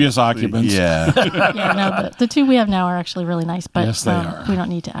one- previous occupants. Yeah. Yeah, no, the 2 we have now are actually really nice, but Yes, they are. we don't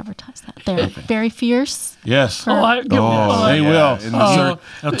need to advertise that. They're very fierce. Yes. Oh, They yeah. will. In the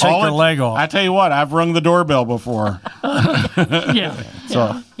They'll take your leg off. I tell you what, I've rung the doorbell before. Yeah.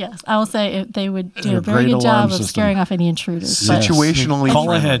 So Yes, I will say they would do They're a very great good job alarm of system. scaring off any intruders. Yes. Situationally Call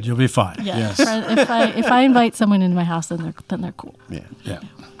friendly. ahead, you'll be fine. Yeah, Yes. if I invite someone into my house, then they're cool. yeah.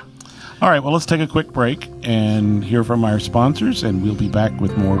 All right, well, let's take a quick break and hear from our sponsors, and we'll be back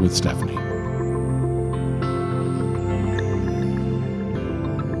with more with Stephanie.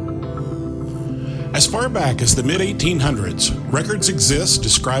 As far back as the mid-1800s, records exist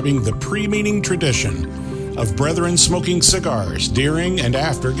describing the pre-meeting tradition of brethren smoking cigars during and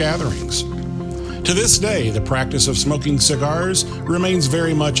after gatherings. To this day, the practice of smoking cigars remains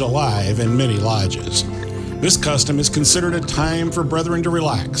very much alive in many lodges. This custom is considered a time for brethren to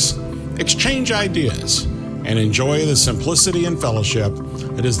relax, exchange ideas, and enjoy the simplicity and fellowship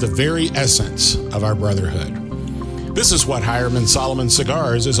that is the very essence of our brotherhood. This is what Hiram and Solomon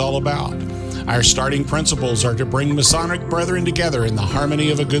Cigars is all about. Our starting principles are to bring Masonic brethren together in the harmony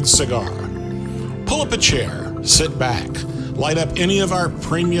of a good cigar. Pull up a chair, sit back, light up any of our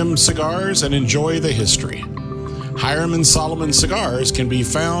premium cigars, and enjoy the history. Hiram and Solomon Cigars can be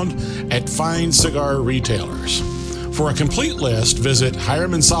found at fine cigar retailers. For a complete list, visit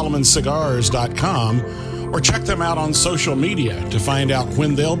HiramandSolomonCigars.com or check them out on social media to find out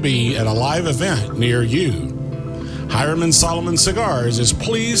when they'll be at a live event near you. Hiram and Solomon Cigars is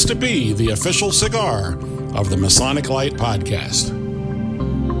pleased to be the official cigar of the Masonic Light Podcast.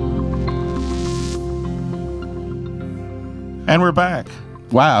 And we're back.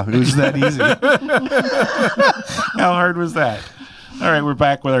 Wow, it was that easy. How hard was that? All right, we're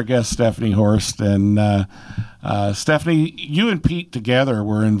back with our guest, Stephanie Horst. And Stephanie, you and Pete together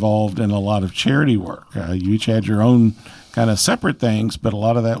were involved in a lot of charity work. You each had your own kind of separate things, but a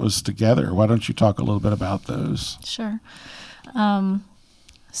lot of that was together. Why don't you talk a little bit about those? Sure.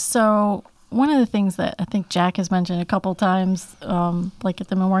 So one of the things that I think Jack has mentioned a couple times, like at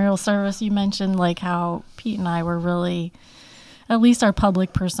the memorial service, you mentioned like how Pete and I were really, at least our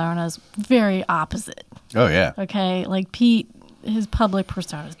public personas, very opposite. Oh, yeah. Okay, like Pete, his public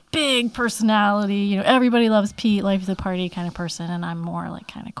persona is big personality. You know, everybody loves Pete, life is a party kind of person, and I'm more like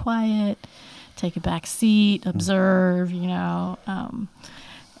kind of quiet, take a back seat, observe. You know,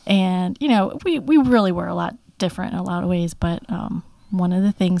 and you know, we really were a lot different in a lot of ways, but one of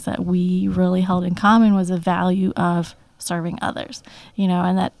the things that we really held in common was a value of serving others, you know,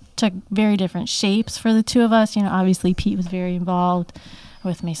 and that took very different shapes for the two of us. You know, obviously Pete was very involved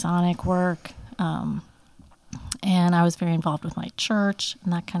with Masonic work, and I was very involved with my church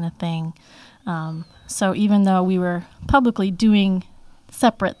and that kind of thing. So even though we were publicly doing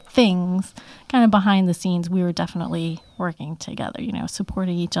separate things, kind of behind the scenes, we were definitely working together, you know,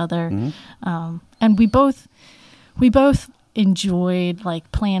 supporting each other. And we both enjoyed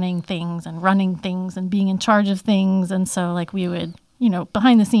like planning things and running things and being in charge of things. And so like we would, you know,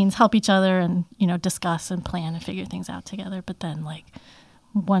 behind the scenes help each other and, you know, discuss and plan and figure things out together. But then like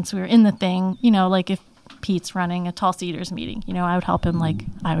once we were in the thing, you know, like if Pete's running a Tall Cedars meeting, you know, I would help him, like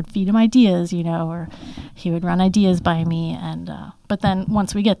I would feed him ideas, you know, or he would run ideas by me. And but then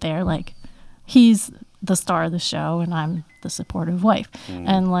once we get there, like he's the star of the show and I'm the supportive wife.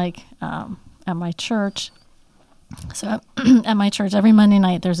 And like at my church, so at my church, every Monday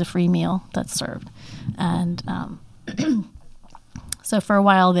night, there's a free meal that's served. And so for a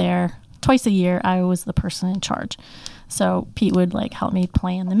while there, twice a year, I was the person in charge. So Pete would like help me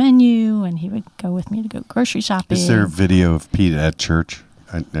plan the menu and he would go with me to go grocery shopping. Is there a video of Pete at church?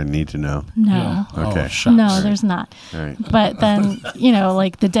 I need to know. No. Yeah. Okay. No, there's not. All right. But then, you know,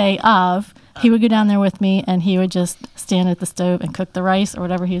 like the day of, he would go down there with me and he would just stand at the stove and cook the rice or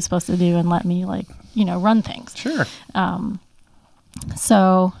whatever he was supposed to do and let me like, you know, run things. Sure.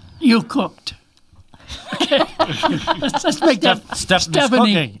 So You cooked. Okay. let's make that Stephanie's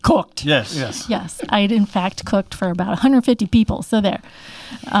cooking. cooked. Yes. yes, I had in fact cooked for about 150 people. So there.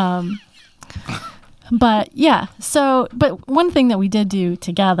 But yeah, but one thing that we did do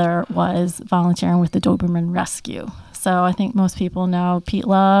together was volunteering with the Doberman Rescue. So I think most people know Pete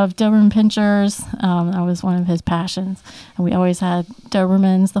loved Doberman pinchers. That was one of his passions. And we always had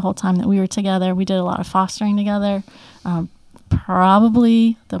Dobermans the whole time that we were together. We did a lot of fostering together.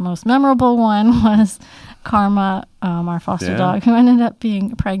 Probably the most memorable one was Karma, our foster dog, who ended up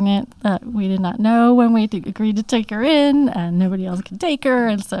being pregnant that we did not know when we agreed to take her in, and nobody else could take her.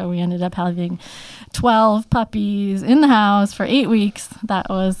 And so we ended up having 12 puppies in the house for 8 weeks. That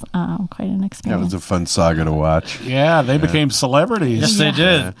was quite an That experience. was a fun saga to watch. Yeah, they became celebrities. Yes, they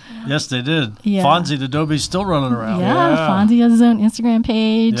did. Yes, they did. Yeah. Fonzie the Dobie's still running around. Yeah, Fonzie has his own Instagram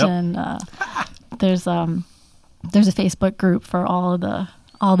page, Yep. and there's a Facebook group for all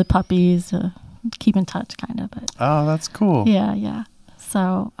the puppies to keep in touch, kind of. But Oh, that's cool. yeah.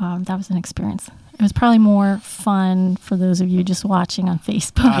 So that was an experience. It was probably more fun for those of you just watching on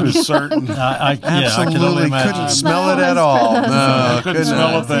Facebook. I'm certain. I can only Absolutely imagine. couldn't smell it That at was all. for those- No, Couldn't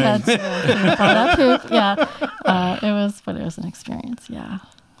smell a thing. That's that poop. Yeah, it was an experience. Yeah.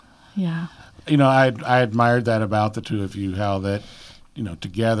 You know, I admired that about the two of you, how that, you know,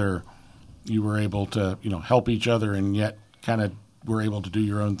 together you were able to, you know, help each other and yet kind of were able to do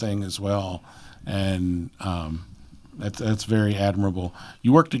your own thing as well. And that's very admirable.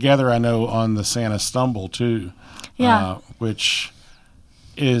 You worked together, I know, on the Santa Stumble too. Yeah. Which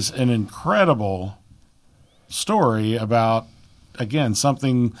is an incredible story about, again,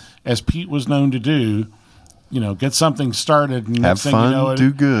 something as Pete was known to do, you know, get something started and Have next thing you know, fun,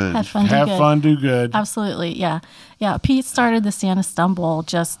 do good. Have fun, do have good. fun, do good. Absolutely, yeah. Pete started the Santa Stumble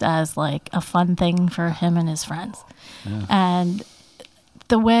just as like a fun thing for him and his friends, and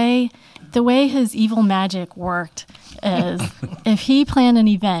the way his evil magic worked is if he planned an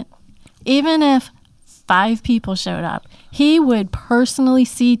event, even if 5 people showed up, he would personally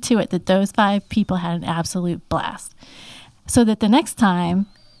see to it that those 5 people had an absolute blast, so that the next time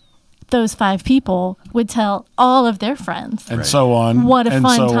those 5 people would tell all of their friends and so on. what a and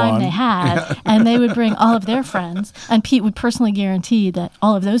fun so time on. they had, and they would bring all of their friends, and Pete would personally guarantee that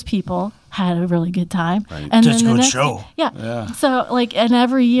all of those people had a really good time. Right. And Just then the good next, show. Yeah. So like, and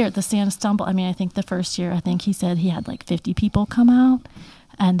every year at the Santa Stumble, I mean, I think the first year, I think he said he had like 50 people come out,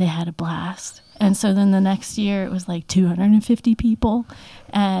 and they had a blast. And so then the next year it was like 250 people.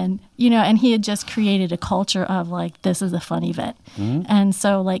 And, you know, and he had just created a culture of like, this is a fun event. And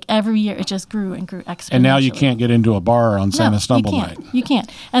so like every year it just grew and grew exponentially. And now you can't get into a bar on Santa Stumble you can't. night. You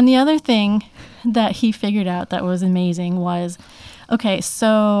can't. And the other thing that he figured out that was amazing was Okay,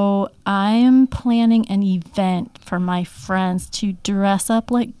 so I'm planning an event for my friends to dress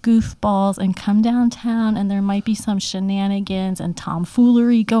up like goofballs and come downtown, and there might be some shenanigans and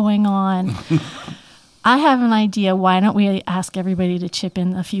tomfoolery going on. I have an idea. Why don't we ask everybody to chip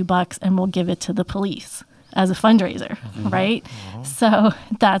in a few bucks and we'll give it to the police as a fundraiser, right? So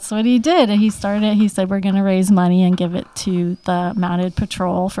that's what he did. And he said, we're going to raise money and give it to the mounted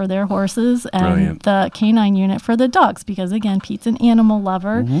patrol for their horses and Brilliant. the canine unit for the dogs. Because again, Pete's an animal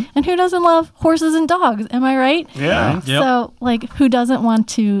lover. And who doesn't love horses and dogs? Am I right? Yeah. Yep. So like, who doesn't want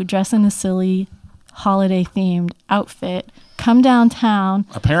to dress in a silly holiday themed outfit, come downtown?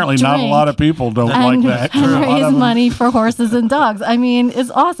 Apparently, not a drink, lot of people don't and, like that. and A lot of raise them- money for horses and dogs. I mean, it's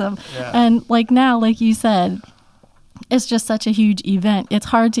awesome. Yeah. And like now, like you said, it's just such a huge event. It's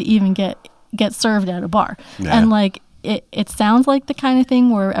hard to even get served at a bar. Yeah. And like it sounds like the kind of thing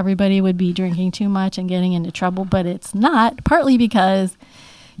where everybody would be drinking too much and getting into trouble, but it's not. Partly because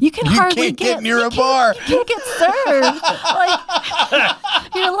you can You hardly can't get near a bar. You can't get served. Like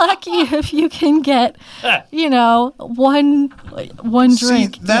you're lucky if you can get, one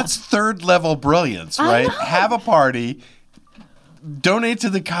drink. See, that's third level brilliance, I right? know. Have a party, donate to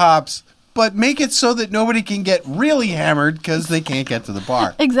the cops, but make it so that nobody can get really hammered because they can't get to the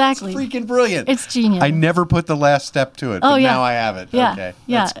bar. Exactly. It's freaking brilliant. It's genius. I never put the last step to it, Oh, but yeah. now I have it. Yeah. Okay.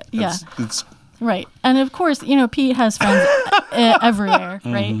 Yeah. Right. And of course, Pete has friends everywhere,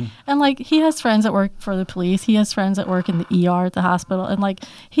 right? And like he has friends that work for the police. He has friends that work in the ER at the hospital. And like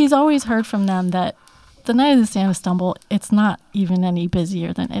he's always heard from them that the night of the Santa Stumble, it's not even any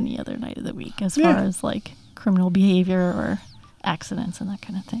busier than any other night of the week as far as like criminal behavior or accidents and that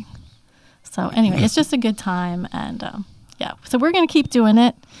kind of thing. So anyway, it's just a good time. And so we're going to keep doing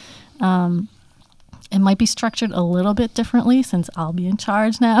it. It might be structured a little bit differently since I'll be in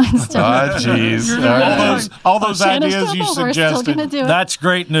charge now instead of Oh, jeez. All those Santa ideas you Stumble. We're still suggested. going to do it. That's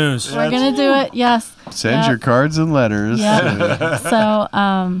great news. We're going to do it, yes. Send your cards and letters. Yeah. So,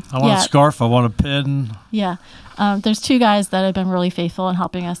 I want a scarf. I want a pin. Yeah. There's two guys that have been really faithful in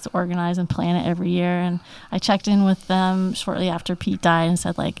helping us to organize and plan it every year. And I checked in with them shortly after Pete died and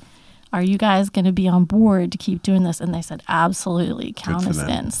said, like, are you guys going to be on board to keep doing this? And they said, absolutely, count for us them.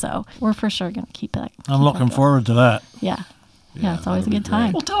 in. So we're for sure going to keep that. I'm looking forward to that. Yeah. Yeah, it's always a that'll be good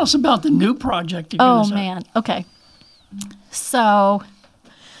time. Well, tell us about the new project. Oh, man. Okay. So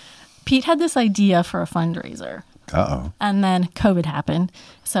Pete had this idea for a fundraiser. Uh-oh. And then COVID happened,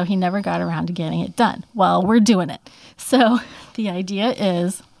 so he never got around to getting it done. Well, we're doing it. So the idea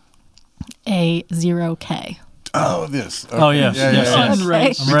is a 0K. Oh, this. Okay. Oh, yes. Yeah, yes, yeah, yes.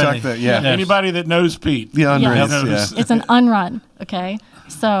 Unrace. I'm We ready. talked that, yeah. Yes. Anybody that knows Pete. The unrace, Yes. yeah. It's an unrun, okay?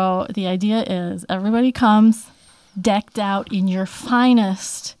 So the idea is everybody comes decked out in your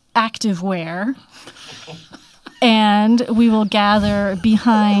finest activewear, and we will gather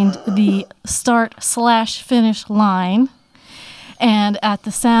behind the start/finish line, and at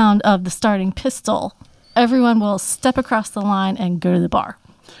the sound of the starting pistol, everyone will step across the line and go to the bar.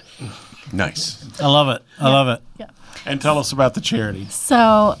 Nice. I love it. I love it. Yeah. And tell us about the charity.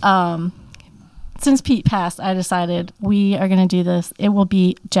 So, since Pete passed, I decided we are going to do this. It will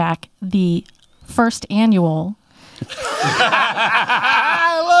be, Jack, the first annual.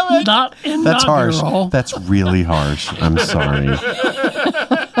 Not That's harsh. inaugural. That's really harsh. I'm sorry.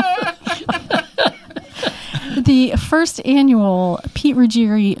 The first annual Pete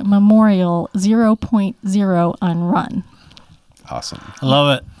Ruggieri Memorial 0.0 Unrun. Awesome. I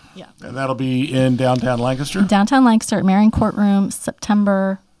love it. And that'll be in downtown Lancaster? Downtown Lancaster at Marion Courtroom,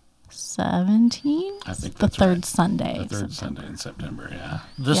 September 17th? I think The that's third right. Sunday. The of third September. Sunday in September, yeah.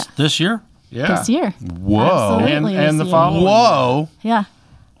 This year? Yeah. This year. Whoa. Absolutely And this the year. following. Whoa. Yeah.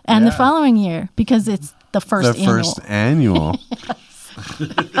 And the Yeah. following year, because it's the first The annual. first annual.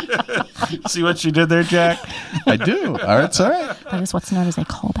 See what you did there, Jack? I do. All right, it's all right. That is what's known as a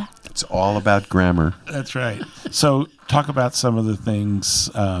callback. It's all about grammar. That's right. So talk about some of the things,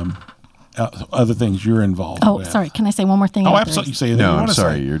 other things you're involved Oh, with. sorry. Can I say one more thing? Oh, after absolutely. this? Say anything you No, I'm wanna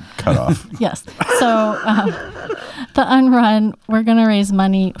sorry. say. You're cut off. Yes. So the Unrun, we're going to raise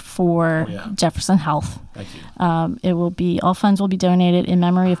money for Oh, yeah. Jefferson Health. Thank you. It will be, all funds will be donated in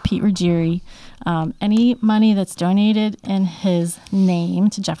memory of Pete Ruggieri. Any money that's donated in his name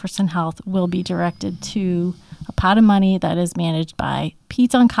to Jefferson Health will be directed to a pot of money that is managed by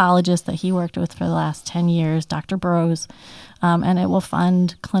Pete's oncologist that he worked with for the last 10 years, Dr. Burrows. And it will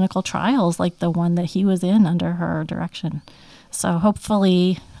fund clinical trials like the one that he was in under her direction. So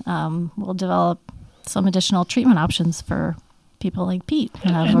hopefully we'll develop some additional treatment options for people like Pete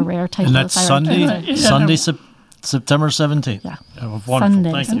who have a rare type And of that's thyroid Sunday, cancer. Sunday, September 17th. Yeah. Oh, wonderful.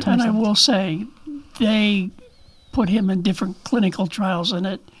 Sunday, Thank you. September. And I will say, they put him in different clinical trials, and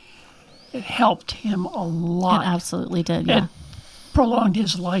it helped him a lot. It absolutely did, yeah. It prolonged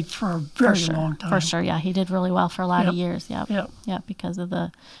his life for a very long time. For sure, yeah. He did really well for a lot of years, yeah. Yep. Yeah, because of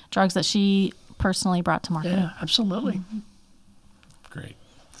the drugs that she personally brought to market. Yeah, absolutely. Great.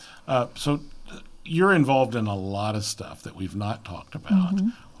 So you're involved in a lot of stuff that we've not talked about.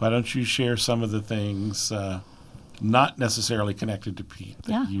 Why don't you share some of the things not necessarily connected to Pete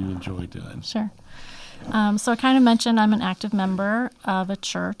that you enjoy doing? Sure. So I kind of mentioned I'm an active member of a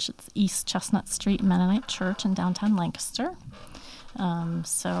church. It's East Chestnut Street Mennonite Church in downtown Lancaster.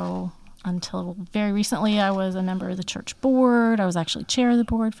 So until very recently, I was a member of the church board. I was actually chair of the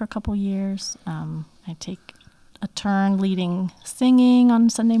board for a couple years. I take a turn leading singing on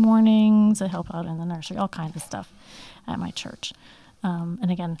Sunday mornings. I help out in the nursery, all kinds of stuff at my church.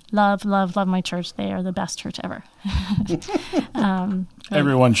 And again, love my church. They are the best church ever.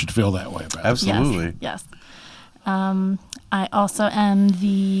 Everyone should feel that way about it. Absolutely. Yes. I also am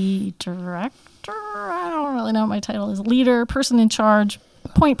the director. I don't really know what my title is. Leader, person in charge,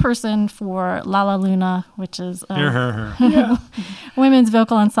 point person for La La Luna, which is women's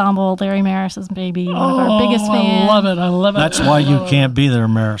vocal ensemble. Larry Maris's baby, one of our biggest fans. I love it. That's why you can't be there,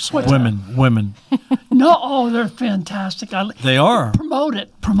 Maris. Women. No, they're fantastic. They are. Promote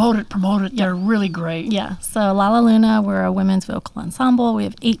it. They're really great. Yeah, so La La Luna, we're a women's vocal ensemble. We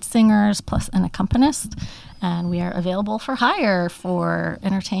have 8 singers plus an accompanist, and we are available for hire for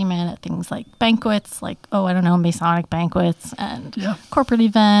entertainment at things like banquets, like, Masonic banquets and corporate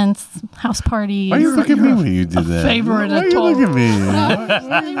events, house parties. Why you look at me when you did that? Favorite Why you look at me?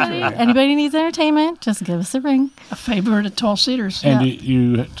 Anybody needs entertainment, just give us a ring. A favorite at Tall Cedars.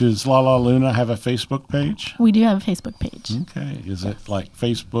 And does La La Luna have a Facebook page? We do have a Facebook page. Okay. Is it like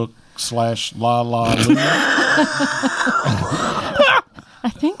Facebook/La La Luna? I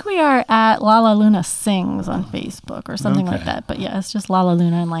think we are at La La Luna Sings on Facebook or something like that. But yeah, it's just La La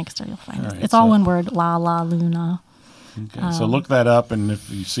Luna in Lancaster. You'll find us. It's all one word, La La Luna. Okay, so look that up, and if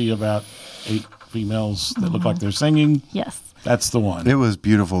you see about 8 females that look like they're singing, that's the one. It was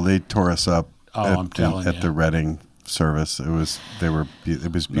beautiful. They tore us up I'm telling at you. the Reading service. It was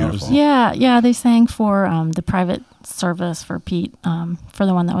beautiful. Yeah, they sang for the private service for Pete, for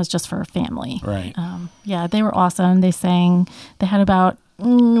the one that was just for a family. Right. Yeah, they were awesome. They sang. They had about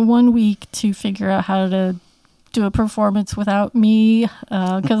 1 week to figure out how to do a performance without me,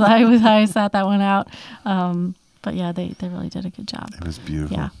 because I sat that one out. But yeah, they really did a good job. It was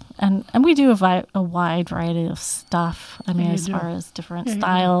beautiful. Yeah, and we do a wide variety of stuff. I mean, as far as different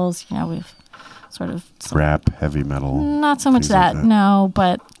styles, we've sort of rap, heavy metal. Not so much that, like that, no.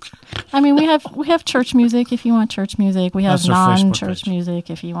 But I mean, we have church music if you want church music. We have non-church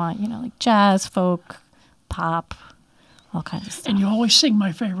music if you want, like jazz, folk, pop, all kinds of stuff. And you always sing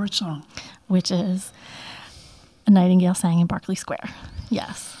my favorite song, which is "A Nightingale Sang in Berkeley Square."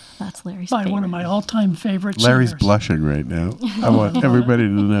 Yes. That's Larry's favorite. One of my all-time favorites. Larry's blushing right now. I want everybody to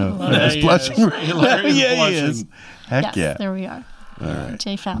know. Larry's blushing. Larry's blushing. He is. Heck yes, there we are. All right.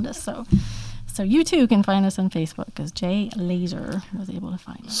 Jay found us. So you too can find us on Facebook because Jay Laser was able to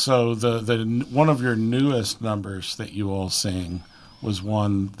find us. So the one of your newest numbers that you all sing was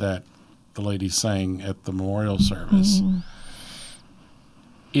one that the lady sang at the memorial service. Mm-hmm.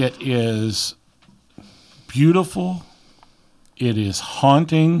 It is beautiful. It is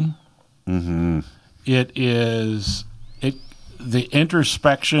haunting. Mm-hmm. The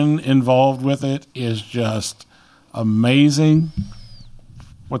introspection involved with it is just amazing.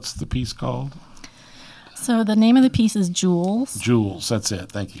 What's the piece called? So the name of the piece is Jules. Jules, that's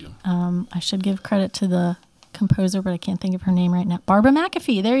it. Thank you. I should give credit to the composer, but I can't think of her name right now. Barbara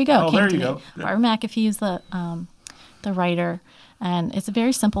McAfee. There you go. Oh, there you go. Yeah. Barbara McAfee is the writer, and it's a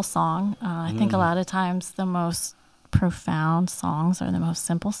very simple song. I think a lot of times the most profound songs are the most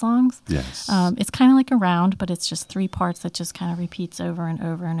simple songs. Yes. It's kind of like a round, but it's just 3 parts that just kind of repeats over and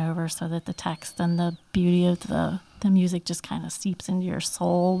over and over, so that the text and the beauty of the music just kind of seeps into your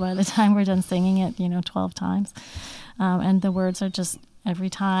soul by the time we're done singing it, 12 times. And the words are just, every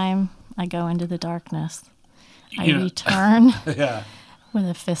time I go into the darkness, I return with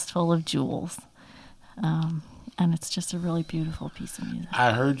a fistful of jewels. And it's just a really beautiful piece of music.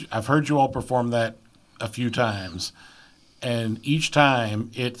 I've heard you all perform that a few times, and each time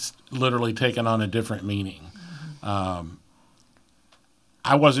it's literally taken on a different meaning.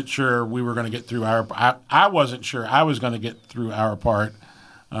 I wasn't sure we were going to get through I wasn't sure I was going to get through our part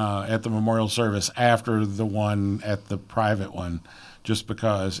at the memorial service after the one at the private one, just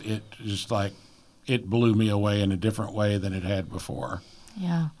because it blew me away in a different way than it had before.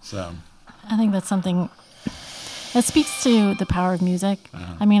 Yeah. So I think that's something that speaks to the power of music.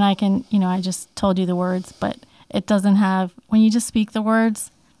 I mean, I just told you the words, but it doesn't have, when you just speak the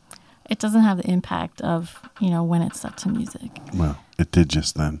words, it doesn't have the impact of, when it's set to music. Well, it did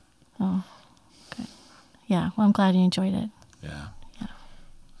just then. Oh, good. Yeah, well, I'm glad you enjoyed it. Yeah. Yeah.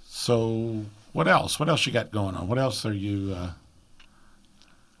 So what else? What else you got going on? What else are you...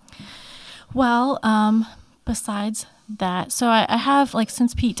 Well, besides that, so I have,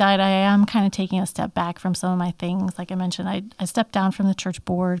 since Pete died, I am kind of taking a step back from some of my things. Like I mentioned, I stepped down from the church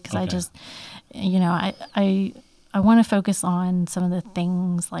board because I just, I want to focus on some of the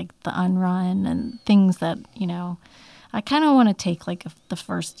things like the unrun and things that, I kind of want to take the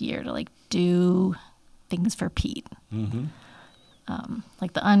first year to do things for Pete. Mm-hmm.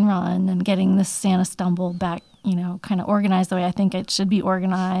 Like the unrun and getting this Santa Stumble back, kind of organized the way I think it should be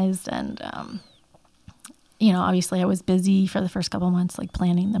organized. And, obviously I was busy for the first couple of months,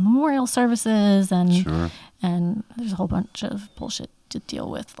 planning the memorial services and there's a whole bunch of bullshit to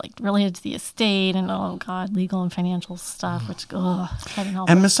deal with, related to the estate and, oh God, legal and financial stuff, which, heaven help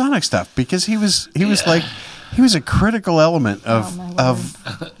us. And Masonic stuff, because he was a critical element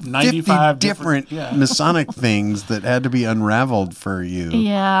of 95 different Masonic things that had to be unraveled for you.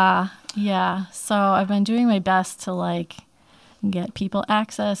 Yeah. So I've been doing my best to get people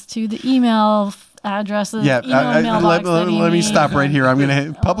access to the email addresses. Yeah, mailbox let me stop right here. I'm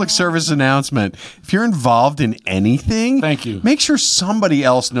going to public service announcement. If you're involved in anything, thank you. Make sure somebody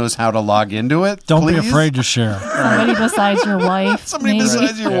else knows how to log into it. Don't please. be afraid to share. Somebody besides your wife. Somebody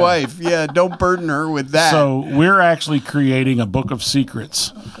besides your wife. Yeah, don't burden her with that. So we're actually creating a book of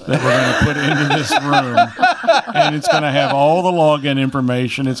secrets that we're going to put into this room, and it's going to have all the login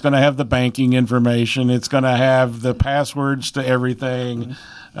information. It's going to have the banking information. It's going to have the passwords to everything.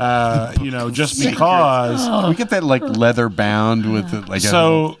 Just because we get that leather bound with it,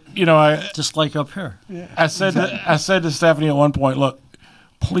 I just like up here. Yeah. I said to Stephanie at one point, look,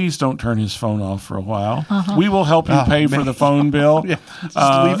 please don't turn his phone off for a while. Uh-huh. We will help you pay for the phone bill. Yeah,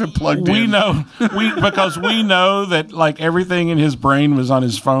 just leave it plugged in. Because we know that everything in his brain was on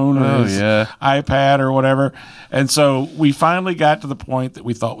his phone or his iPad or whatever, and so we finally got to the point that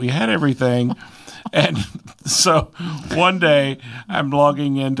we thought we had everything. And so one day I'm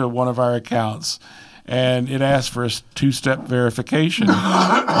logging into one of our accounts and it asked for a two-step verification.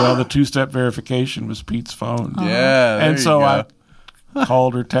 Well, the two-step verification was Pete's phone. Yeah. And so I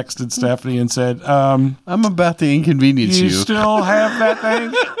called or texted Stephanie and said, I'm about to inconvenience you. You still have that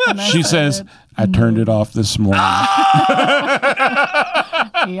thing? She says, I turned it off this morning.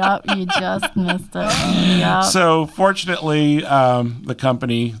 Yep, you just missed it. Yep. So fortunately, the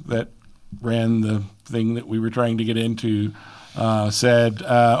company that ran the thing that we were trying to get into said,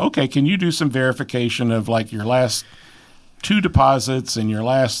 okay, can you do some verification of your last 2 deposits and your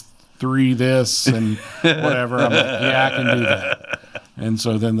last 3 this and whatever? I'm like, yeah, I can do that. And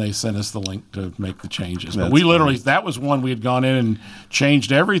so then they sent us the link to make the changes. But that was one we had gone in and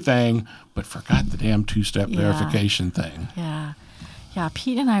changed everything, but forgot the damn 2-step verification thing. Yeah. Yeah,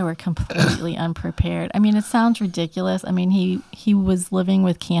 Pete and I were completely unprepared. I mean, it sounds ridiculous. I mean, he was living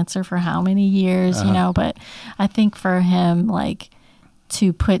with cancer for how many years, but I think for him,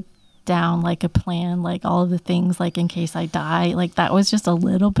 to put down, a plan, all of the things, in case I die, that was just a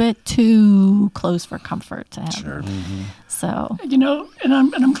little bit too close for comfort to him. Sure. Mm-hmm. So, and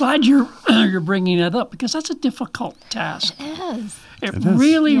I'm glad you're bringing that up because that's a difficult task. It is. It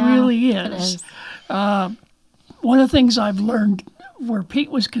really is. It is. One of the things I've learned where Pete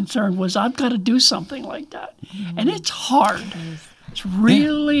was concerned was I've got to do something like that. Mm-hmm. And it's hard. It's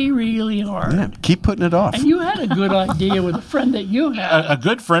really, really hard. Yeah. Keep putting it off. And you had a good idea with a friend that you had. A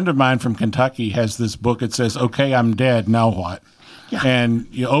good friend of mine from Kentucky has this book. It says, okay, I'm dead. Now what? Yeah. And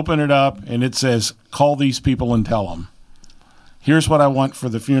you open it up and it says, call these people and tell them. Here's what I want for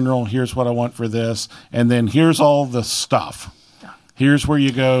the funeral. Here's what I want for this. And then here's all the stuff. Here's where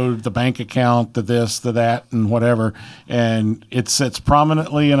you go, the bank account, the this, the that, and whatever. And it sits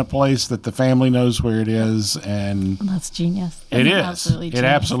prominently in a place that the family knows where it is. And that's genius. It is. It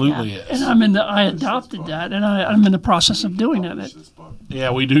absolutely is. And I adopted that, and I'm in the process of doing it.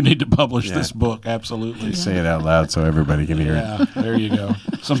 Yeah, we do need to publish this book. Absolutely. Say it out loud so everybody can hear it. Yeah, there you go.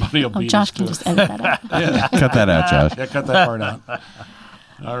 Somebody will beat Josh us can to just it. edit that out. Yeah. Cut that out, Josh. Yeah, cut that part out.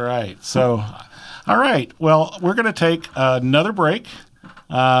 All right. So, all right. Well, we're going to take another break.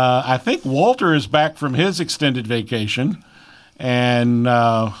 I think Walter is back from his extended vacation, and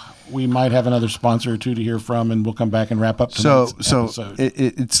we might have another sponsor or two to hear from, and we'll come back and wrap up tonight's episode.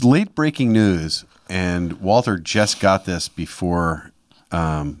 It's late breaking news, and Walter just got this before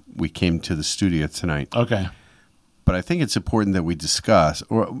we came to the studio tonight. Okay. But I think it's important that we discuss,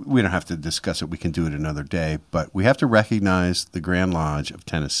 or we don't have to discuss it, we can do it another day, but we have to recognize the Grand Lodge of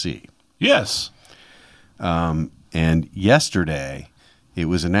Tennessee. Yes. And yesterday, it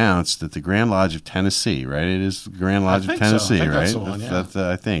was announced that the Grand Lodge of Tennessee, right? It is the Grand Lodge of Tennessee, so. I think right? that's the one,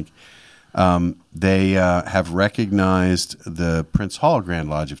 yeah. I think. They have recognized the Prince Hall Grand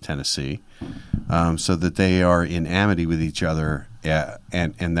Lodge of Tennessee, so that they are in amity with each other,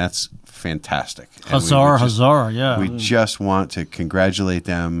 and that's fantastic. And Huzzah, yeah. We just want to congratulate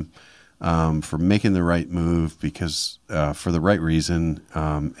them for making the right move, because for the right reason,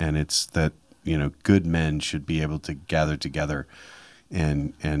 and it's that good men should be able to gather together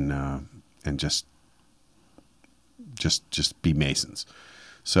and just be Masons.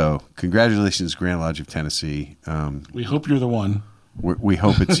 So congratulations, Grand Lodge of Tennessee. We hope you're the one. We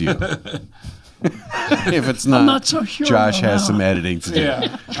hope it's you. If it's not, I'm not so sure. Josh has some editing to do.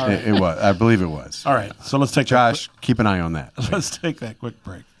 Yeah. All right. It was. I believe it was. All right. So let's take Josh, keep an eye on that. Let's take that quick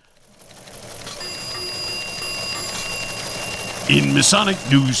break. In Masonic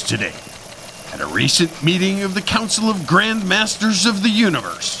news today, at a recent meeting of the Council of Grand Masters of the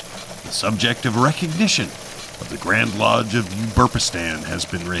Universe, the subject of recognition of the Grand Lodge of Uburpistan has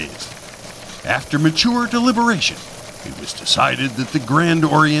been raised. After mature deliberation, it was decided that the Grand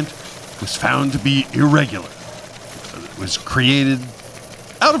Orient was found to be irregular. It was created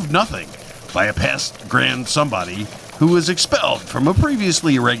out of nothing by a past Grand Somebody who was expelled from a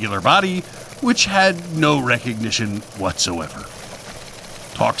previously irregular body which had no recognition whatsoever.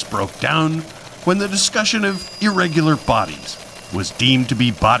 Talks broke down when the discussion of irregular bodies was deemed to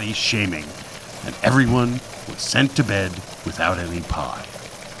be body shaming, and everyone was sent to bed without any pie.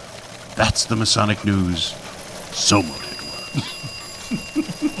 That's the Masonic news. So moted.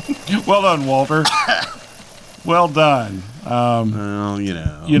 Well done, Walter. Well done. Well,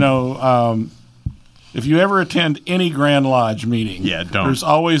 if you ever attend any Grand Lodge meeting, don't. There's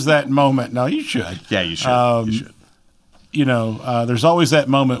always that moment. No, you should. Yeah, you should. There's always that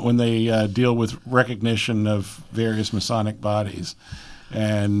moment when they deal with recognition of various Masonic bodies,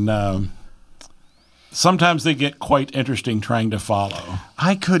 and sometimes they get quite interesting trying to follow.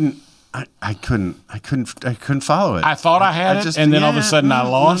 I couldn't follow it. I thought I had it, and then all of a sudden I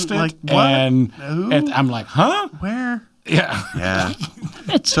lost it. Like, what? And Who? I'm like, huh? Where? Yeah. Yeah.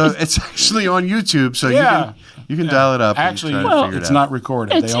 It's actually on YouTube, so you can dial it up. Actually, and try to figure it it's out. not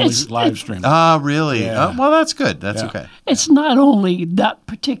recorded. They only live stream it. Ah, really? Yeah. Well, that's good. That's okay. It's not only that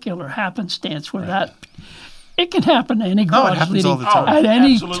particular happenstance with that. It can happen to any garage happens meeting all the time. at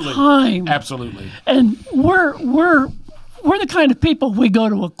any Absolutely. time. Absolutely. And we're the kind of people, we go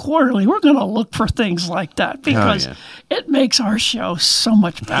to a quarterly, we're going to look for things like that because it makes our show so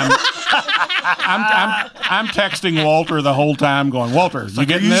much better. I'm texting Walter the whole time going, Walter, you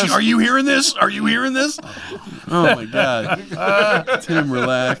getting this? Are you hearing this? Are you hearing this? Oh, my God. Tim,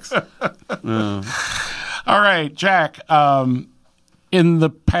 relax. All right, Jack. In the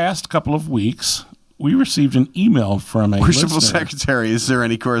past couple of weeks, we received an email from a Worshipful listener. Secretary, is there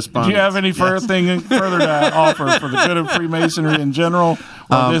any correspondence? Do you have any further to offer for the good of Freemasonry in general,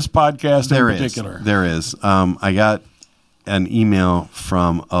 or this podcast in particular? There is. I got an email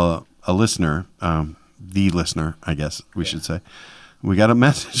from a listener, the listener, I guess we should say. We got a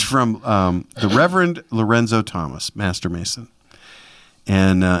message from the Reverend Lorenzo Thomas, Master Mason.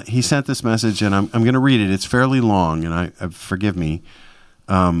 And he sent this message, and I'm going to read it. It's fairly long, and I forgive me.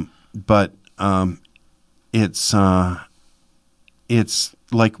 But it's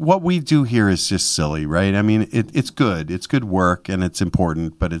like what we do here is just silly, right? I mean, it's good. It's good work, and it's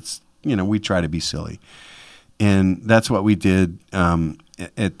important, but it's, we try to be silly. And that's what we did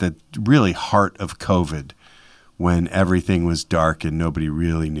at the really heart of COVID, when everything was dark and nobody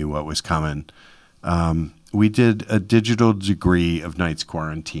really knew what was coming. We did a digital degree of Knights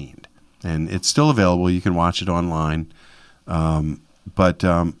Quarantined, and it's still available. You can watch it online. But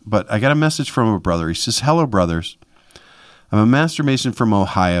I got a message from a brother. He says, "Hello, brothers. I'm a Master Mason from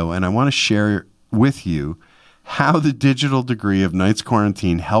Ohio, and I want to share with you how the digital degree of Knights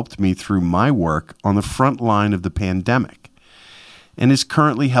Quarantine helped me through my work on the front line of the pandemic and is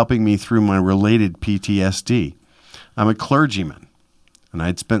currently helping me through my related PTSD. I'm a clergyman, and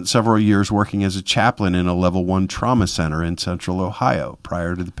I'd spent several years working as a chaplain in a level 1 trauma center in central Ohio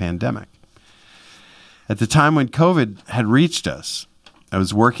prior to the pandemic. At the time when COVID had reached us, I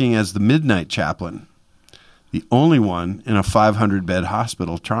was working as the midnight chaplain, the only one in a 500-bed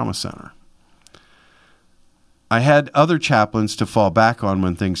hospital trauma center. I had other chaplains to fall back on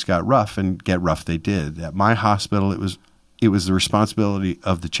when things got rough, and get rough they did. At my hospital, it was the responsibility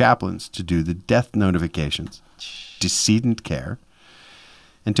of the chaplains to do the death notifications, decedent care,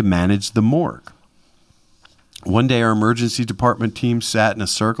 and to manage the morgue. One day, our emergency department team sat in a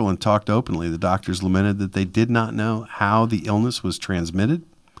circle and talked openly. The doctors lamented that they did not know how the illness was transmitted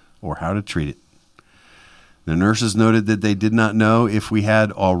or how to treat it. The nurses noted that they did not know if we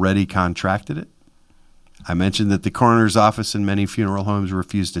had already contracted it. I mentioned that the coroner's office and many funeral homes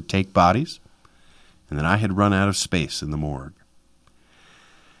refused to take bodies, and that I had run out of space in the morgue.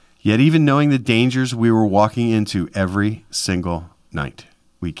 Yet even knowing the dangers we were walking into every single night,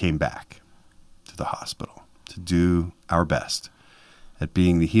 we came back to the hospital to do our best at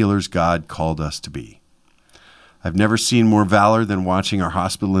being the healers God called us to be. I've never seen more valor than watching our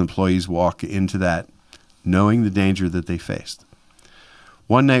hospital employees walk into that, knowing the danger that they faced.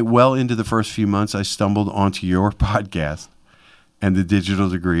 One night, well into the first few months, I stumbled onto your podcast and the digital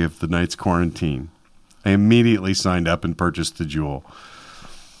degree of the night's quarantine. I immediately signed up and purchased the jewel.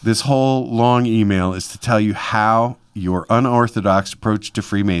 This whole long email is to tell you how your unorthodox approach to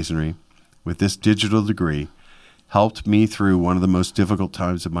Freemasonry with this digital degree helped me through one of the most difficult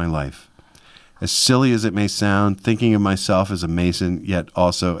times of my life. As silly as it may sound, thinking of myself as a Mason, yet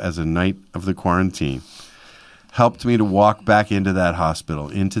also as a knight of the quarantine, helped me to walk back into that hospital,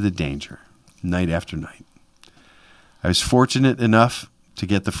 into the danger, night after night. I was fortunate enough to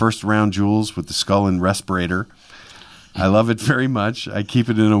get the first round jewels with the skull and respirator. I love it very much. I keep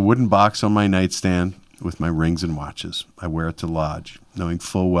it in a wooden box on my nightstand with my rings and watches. I wear it to lodge, knowing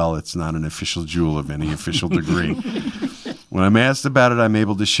full well it's not an official jewel of any official degree. When I'm asked about it, I'm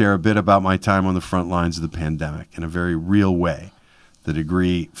able to share a bit about my time on the front lines of the pandemic in a very real way. The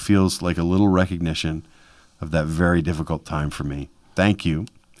degree feels like a little recognition of that very difficult time for me. Thank you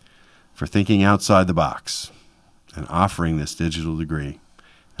for thinking outside the box and offering this digital degree.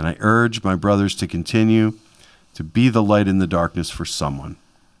 And I urge my brothers to continue to be the light in the darkness for someone,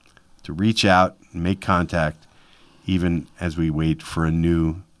 to reach out and make contact even as we wait for a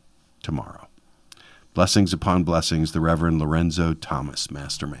new tomorrow. Blessings upon blessings, the Reverend Lorenzo Thomas,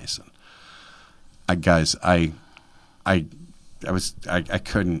 Master Mason. I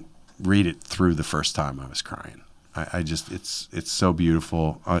couldn't read it through the first time. I was crying. It's so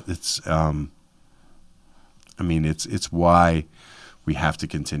beautiful. It's why we have to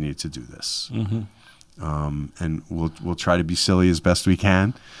continue to do this. Mm-hmm. And we'll try to be silly as best we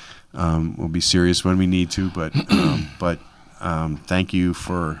can. We'll be serious when we need to, but thank you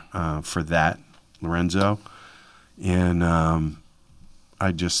for that, Lorenzo. And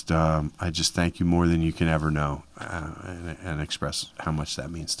I just thank you more than you can ever know, and express how much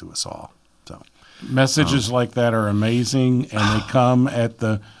that means to us all. So messages like that are amazing, and they come at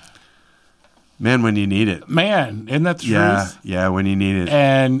the when you need it. Man, isn't that the truth? Yeah, when you need it.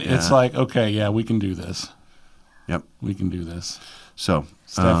 And it's like, okay, yeah, we can do this. Yep. We can do this. So,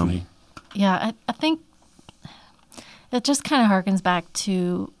 Stephanie. Yeah, I think it just kind of harkens back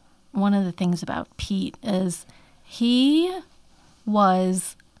to one of the things about Pete is he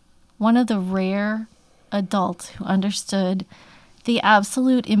was one of the rare adults who understood the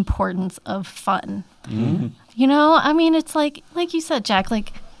absolute importance of fun. Mm-hmm. You know, I mean, it's like you said, Jack,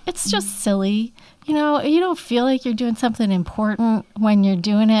 like, it's just silly. You know, you don't feel like you're doing something important when you're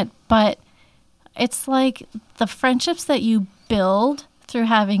doing it, but it's like the friendships that you build through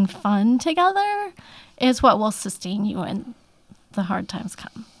having fun together is what will sustain you when the hard times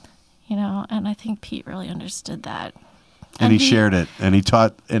come. You know, and I think Pete really understood that. And he shared it, and he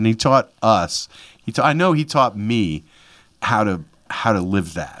taught us. I know he taught me how to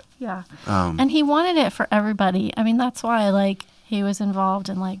live that. Yeah. And he wanted it for everybody. I mean, that's why like he was involved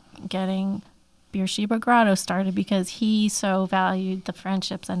in like getting Beersheba Grotto started, because he so valued the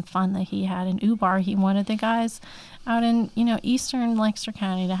friendships and fun that he had in Ubar. He wanted the guys out in, eastern Lancaster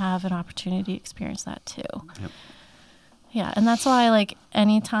County to have an opportunity to experience that too. Yep. Yeah, and that's why like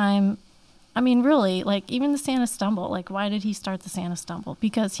anytime, I mean really, like even the Santa Stumble, like why did he start the Santa Stumble?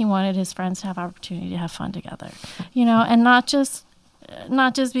 Because he wanted his friends to have opportunity to have fun together. And not just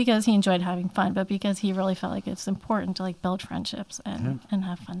because he enjoyed having fun, but because he really felt like it's important to like build friendships and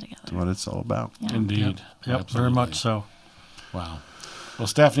have fun together. That's what it's all about. Yeah. Indeed. Yep, very much so. Wow. Well,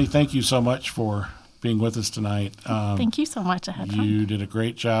 Stephanie, thank you so much for being with us tonight. Thank you so much. I had fun. You did a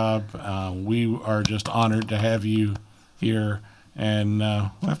great job. We are just honored to have you here, and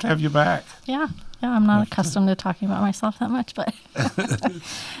we'll have to have you back. Yeah, I'm not accustomed to talking about myself that much, but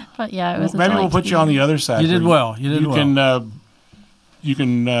but yeah, it was. Maybe we'll put you on the other side. You did well. You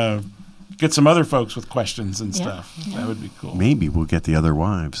can get some other folks with questions and stuff. Yeah. That would be cool. Maybe we'll get the other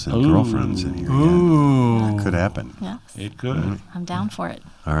wives and girlfriends in here. Ooh. That could happen. Yes. It could. I'm down for it.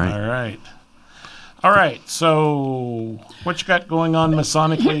 All right. So what you got going on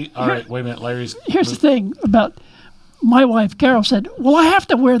Masonically? All right. Wait a minute, Larry's. Here's the thing about my wife, Carol, said, well, I have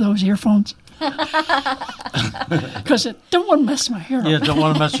to wear those earphones. Because I don't want to mess my hair up. Yeah, don't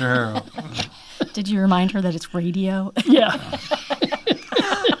want to mess your hair up. Did you remind her that it's radio? Yeah.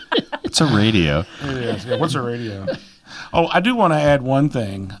 It's a radio. It is. Yeah, what's a radio? Oh, I do want to add one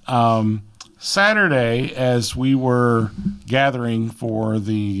thing. Saturday, as we were gathering for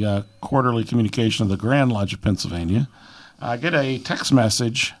the quarterly communication of the Grand Lodge of Pennsylvania, I get a text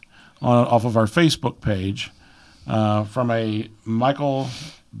message off of our Facebook page from a Michael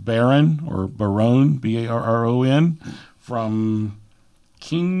Barron, or Barone, Barron, from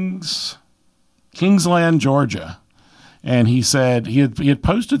Kingsland, Georgia. And he said he had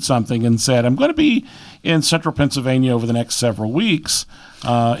posted something and said, I'm going to be in central Pennsylvania over the next several weeks.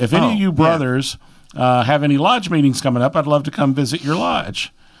 If any of you brothers have any lodge meetings coming up, I'd love to come visit your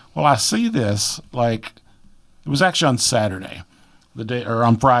lodge. Well, I see this, it was actually on Saturday,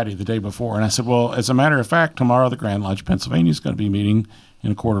 on Friday, the day before. And I said, well, as a matter of fact, tomorrow the Grand Lodge of Pennsylvania is going to be meeting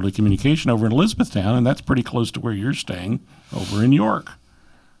in a quarterly communication over in Elizabethtown, and that's pretty close to where you're staying over in York.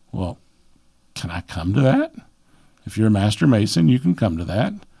 Well, can I come to that? If you're a Master Mason, you can come to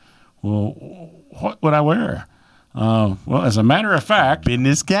that. Well, what would I wear? Well, as a matter of fact...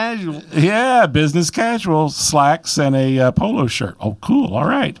 Business casual. Yeah, business casual, slacks and a polo shirt. Oh, cool. All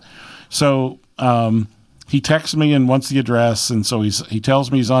right. So he texts me and wants the address, and so he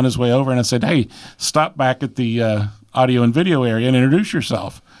tells me he's on his way over, and I said, hey, stop back at the audio and video area and introduce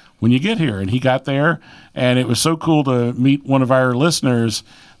yourself when you get here. And he got there, and it was so cool to meet one of our listeners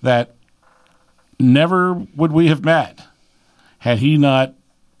that never would we have met had he not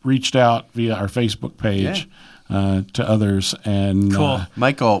reached out via our Facebook page to others. And cool.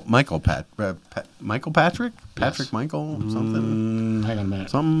 Michael Patrick? Patrick Michael? Something? Hang on a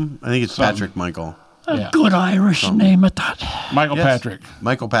minute. I think it's Patrick Michael. A good Irish name at that. Michael Patrick.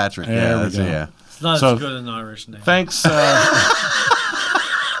 Michael Patrick. There we go. Yeah. It's not as good an Irish name. Thanks.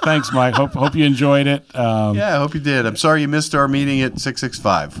 Thanks, Mike. Hope you enjoyed it. I hope you did. I'm sorry you missed our meeting at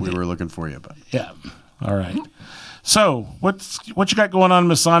 665. We were looking for you. But yeah. All right. So what you got going on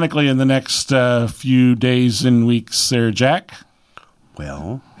Masonically in the next few days and weeks there, Jack?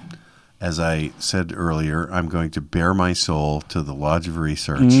 Well, as I said earlier, I'm going to bare my soul to the Lodge of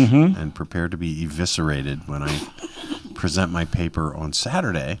Research and prepare to be eviscerated when I present my paper on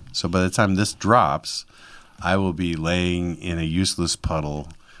Saturday. So by the time this drops, I will be laying in a useless puddle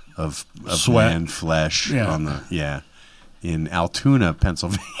of sweat and flesh in Altoona,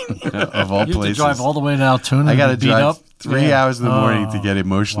 Pennsylvania, of all You have places. to drive all the way to Altoona. I got to drive up 3 hours in the morning to get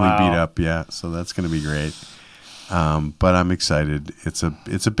emotionally beat up. Yeah, so that's going to be great. But I'm excited. It's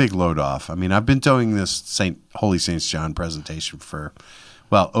a big load off. I mean, I've been doing this Holy Saints John presentation for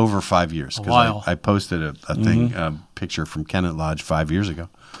over 5 years. A while. I posted a thing, a picture from Kennett Lodge 5 years ago.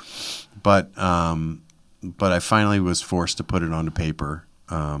 But I finally was forced to put it onto paper.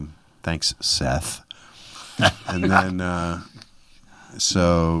 Thanks, Seth. And then,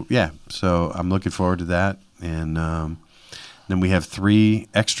 so I'm looking forward to that. And then we have 3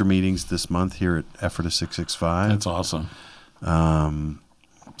 extra meetings this month here at Ephrata 665. That's awesome.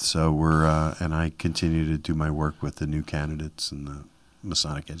 So we're, and I continue to do my work with the new candidates and the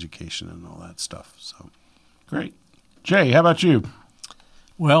Masonic education and all that stuff. So great. Jay, how about you?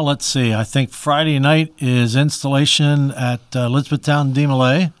 Well, let's see. I think Friday night is installation at Elizabethtown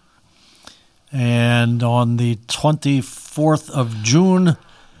DeMolay. And on the 24th of June,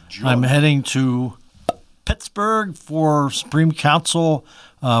 I'm heading to Pittsburgh for Supreme Council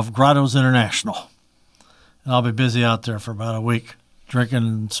of Grottos International. And I'll be busy out there for about a week, drinking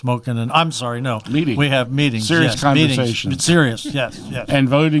and smoking. And I'm sorry, no. Meeting. We have meetings. Serious conversations. Meetings. Serious, yes. And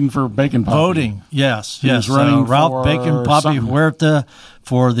voting for Bacon Poppy. Voting, yes. He was running Ralph for Bacon Poppy something. Huerta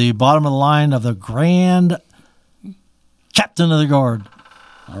for the bottom of the line of the Grand Captain of the Guard.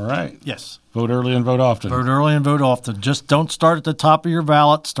 All right. Yes. Vote early and vote often. Vote early and vote often. Just don't start at the top of your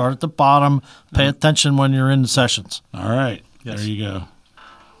ballot. Start at the bottom. Pay attention when you're in the sessions. All right. Yes. There you go.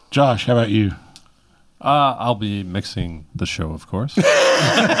 Josh, how about you? I'll be mixing the show, of course.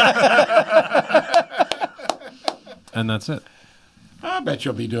 And that's it. I bet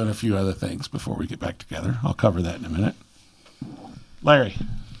you'll be doing a few other things before we get back together. I'll cover that in a minute. Larry.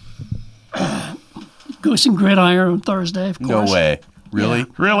 Goose and Gridiron on Thursday, of course. no way. Really?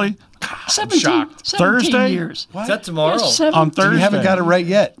 Really? 17 Thursday? years. Is that tomorrow? Yes, 17. On Thursday? You haven't got it right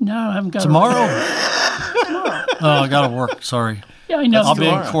yet. No, I haven't got Tomorrow? it. Tomorrow. Oh, I got to work. Sorry. Yeah, I know. I'll be in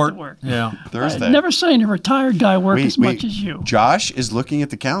Tomorrow. court. Work. Yeah. Thursday. I've never seen a retired guy work as much as you. Josh is looking at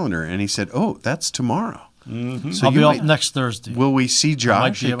the calendar and he said, "Oh, that's tomorrow." Mm-hmm. So I'll be off next Thursday. Will we see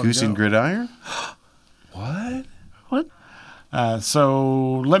Josh be at able to Goose and go. Gridiron? What? What?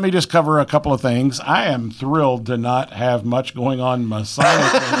 So let me just cover a couple of things. I am thrilled to not have much going on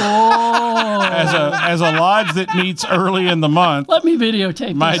Masonically. As a lodge that meets early in the month, Let me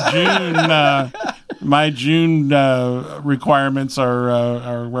videotape my this. June my June requirements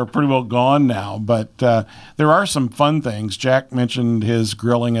are pretty well gone now, but there are some fun things. Jack mentioned his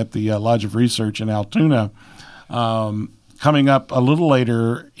grilling at the Lodge of Research in Altoona. Coming up a little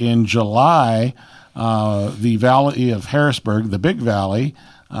later in July, the Valley of Harrisburg, the Big Valley,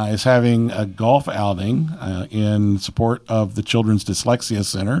 is having a golf outing in support of the Children's Dyslexia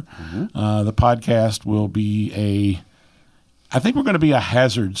Center. Mm-hmm. The podcast will be I think we're going to be a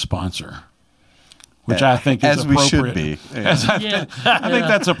hazard sponsor, which I think is appropriate. As we should be. I think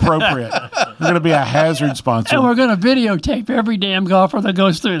that's appropriate. We're going to be a hazard sponsor. And we're going to videotape every damn golfer that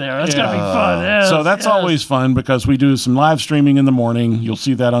goes through there. That's going to be fun. Yes, so that's always fun because we do some live streaming in the morning. You'll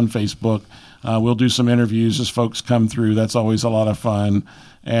see that on Facebook. We'll do some interviews as folks come through. That's always a lot of fun.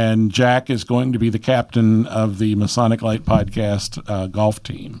 And Jack is going to be the captain of the Masonic Light Podcast golf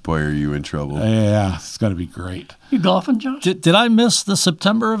team. Boy, are you in trouble. Yeah, it's going to be great. You golfing, Josh? Did I miss the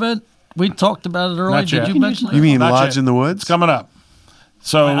September event? We talked about it earlier. Not yet. Did you mention it? You mean Not Lodge yet. in the Woods? It's coming up.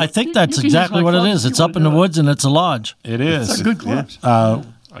 So I think that's You can use exactly my what it club is. if It's you up wanna in the do it. woods and it's a lodge. it is. They're good clubs. I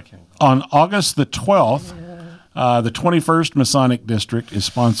can't. On August the 12th, the 21st Masonic District is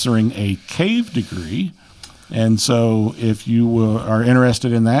sponsoring a cave degree. And so if you are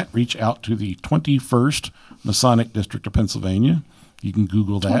interested in that, reach out to the 21st Masonic District of Pennsylvania. You can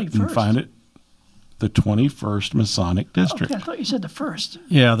Google that 21st? and find it. The 21st Masonic District. Okay, I thought you said the first.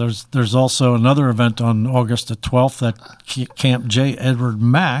 Yeah, there's also another event on August the 12th at Camp J. Edward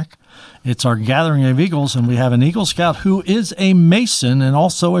Mack. It's our Gathering of Eagles, and we have an Eagle Scout who is a Mason and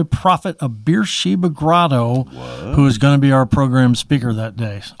also a prophet of Beersheba Grotto, who is going to be our program speaker that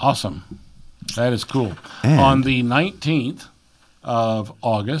day. Awesome. That is cool. And- On the 19th of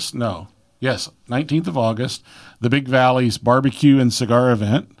August, 19th of August, the Big Valley's Barbecue and Cigar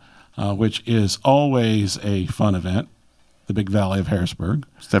event, which is always a fun event, the Big Valley of Harrisburg.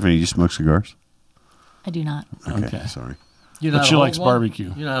 Stephanie, you smoke cigars? I do not. Okay. Sorry. You But she likes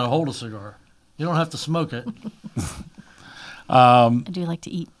barbecue. You know how to hold a cigar. You don't have to smoke it. I do like to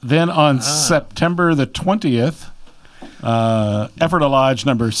eat. Then on September the 20th, Ephrata Lodge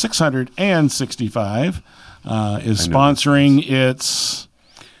number 665 is sponsoring its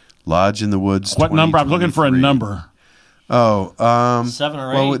Lodge in the Woods. what number? I'm looking for a 2023. number. Oh, 7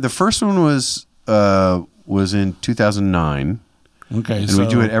 or 8. well, the first one was in 2009, Okay, and so we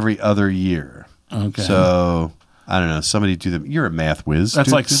do it every other year. Okay, So I don't know. Somebody do the. You're a math whiz. that's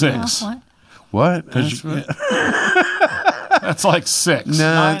Do- like do- 6. What? What? Because that's like 6.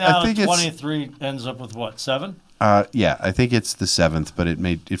 No, 9 I out think of it's. 23 ends up with what, 7? Yeah, I think it's the 7th, but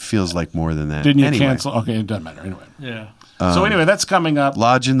it feels like more than that. Didn't you Anyway, cancel? Okay, it doesn't matter. Anyway. Yeah. So anyway, that's coming up.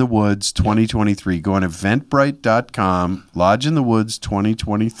 Lodge in the Woods 2023. Go on eventbrite.com. Lodge in the Woods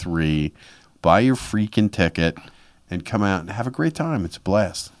 2023. Buy your freaking ticket and come out and have a great time. It's a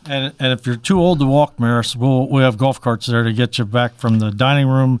blast. And if you're too old to walk, Maris, we have golf carts there to get you back from the dining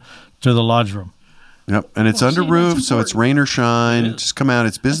room to the lodge room. Yep, and it's under see, roof, that's so it's rain or shine. Just come out.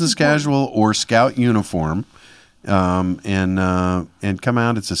 It's business casual or scout uniform, and come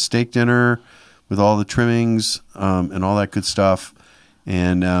out. It's a steak dinner with all the trimmings and all that good stuff.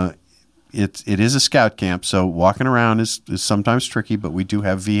 And it is a scout camp, so walking around is sometimes tricky, but we do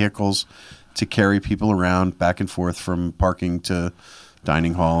have vehicles to carry people around back and forth from parking to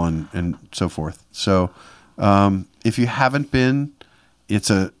dining hall and so forth. So if you haven't been,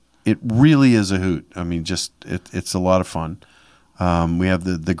 it really is a hoot. I mean, it's a lot of fun. We have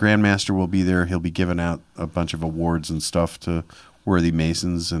the Grandmaster will be there. He'll be giving out a bunch of awards and stuff to worthy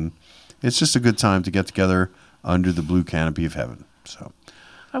Masons, and it's just a good time to get together under the blue canopy of heaven. So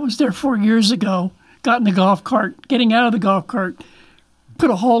I was there 4 years ago, got in the golf cart, getting out of the golf cart,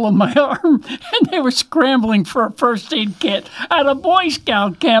 put a hole in my arm, and they were scrambling for a first aid kit. At a Boy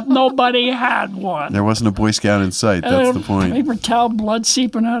Scout camp, nobody had one. there wasn't a Boy Scout in sight. That's the point. Paper towel, blood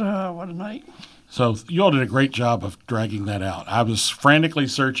seeping out. What a night. So you all did a great job of dragging that out. I was frantically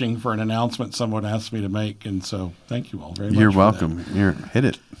searching for an announcement someone asked me to make, and so thank you all very much. You're for welcome. Here, hit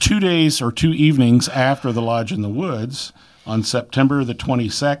it. that. 2 days or 2 evenings after the Lodge in the Woods, on September the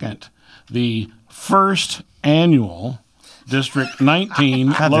 22nd, the first annual District 19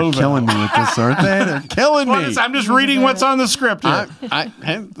 God, they're Lowville. killing me with this, aren't they? They're killing me. I'm just reading what's on the script here.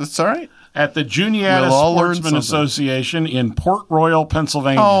 That's all right. At the Juniata We'll all learn Sportsman something. Association in Port Royal,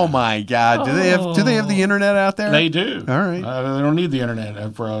 Pennsylvania. Oh my God! Do they have the internet out there? They do. All right. They don't need the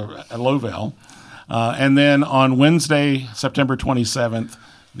internet for a Lowville. And then on Wednesday, September 27th,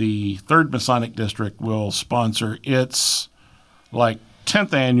 the 3rd Masonic District will sponsor its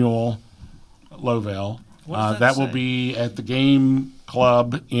 10th annual Lowville. That will be at the Game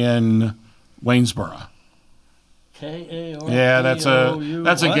Club in Waynesboro. K-A-R-P-O-U. Yeah, that's a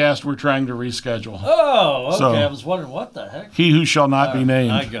What? guest we're trying to reschedule. Oh, okay. So- I was wondering what the heck. He who shall not be I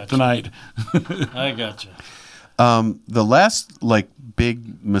named got you. tonight. I got you. The last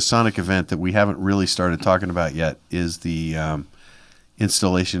big Masonic event that we haven't really started talking about yet is the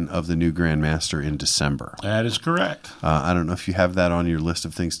installation of the new Grand Master in December. That is correct. I don't know if you have that on your list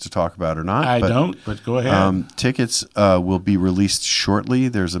of things to talk about or not. I don't, but go ahead. Tickets will be released shortly.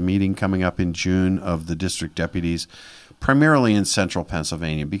 There's a meeting coming up in June of the district deputies, primarily in central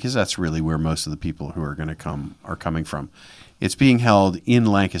Pennsylvania, because that's really where most of the people who are going to come are coming from. It's being held in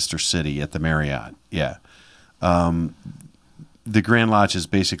Lancaster City at the Marriott. Yeah. The Grand Lodge has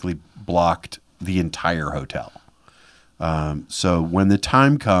basically blocked the entire hotel. So when the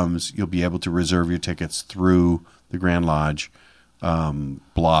time comes, you'll be able to reserve your tickets through the Grand Lodge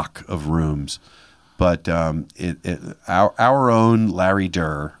block of rooms. But our own Larry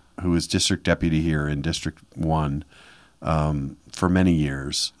Durr, who is district deputy here in District 1 for many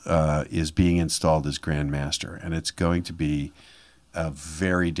years, is being installed as Grand Master. And it's going to be a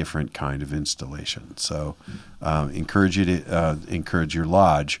very different kind of installation. So encourage you to encourage your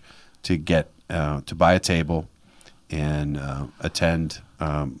lodge to get to buy a table and attend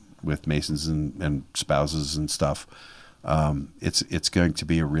with masons and spouses and stuff. It's going to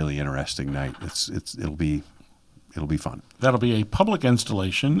be a really interesting night. It'll be fun. That'll be a public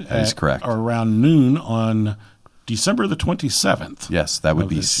installation. That is correct. Around noon on December the 27th. Yes, that would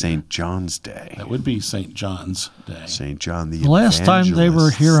be St. John's Day. That would be St. John's Day. St. John the Last time they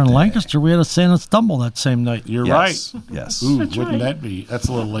were here in Evangelist's Day. Lancaster, we had a Santa Stumble that same night. You're Yes, right. yes. Ooh, That's wouldn't right. that be? That's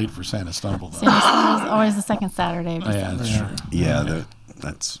a little late for Santa Stumble, though. Santa Stumble is always the second Saturday of Yeah, December.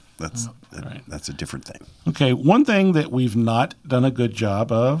 that's true. Yeah, that's a different thing. Okay, one thing that we've not done a good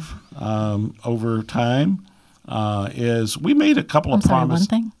job of over time is we made a couple of promises.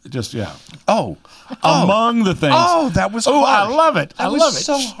 One thing? Just, yeah. Oh, Among the things. Oh, that was Oh, I harsh. love it. I That was love it.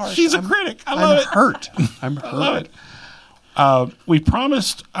 so harsh. She's a I'm- critic. I love I'm it. hurt. I'm hurt. I love it. We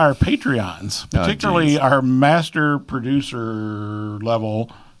promised our Patreons, particularly geez. our master producer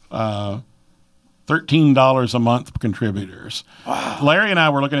level, $13 a month contributors. Wow. Larry and I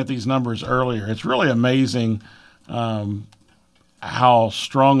were looking at these numbers earlier. It's really amazing how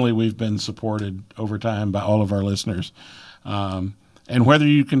strongly we've been supported over time by all of our listeners. And whether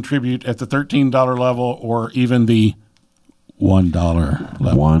you contribute at the $13 level or even the $1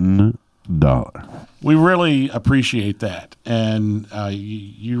 level. $1. We really appreciate that, and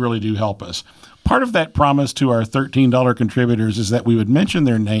you really do help us. Part of that promise to our $13 contributors is that we would mention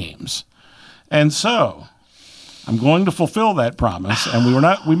their names. And so I'm going to fulfill that promise, and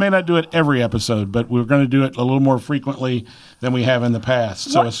we may not do it every episode, but we're going to do it a little more frequently than we have in the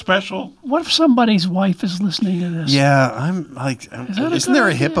past. So a special... What if somebody's wife is listening to this? Yeah, I'm like, that a isn't there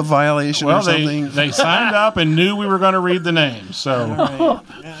a good idea? HIPAA violation or Well, something? they signed up and knew we were going to read the names. So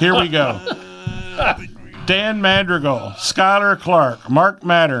here we go. Dan Madrigal, Skylar Clark, Mark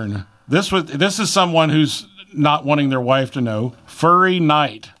Mattern. This is someone who's not wanting their wife to know. Furry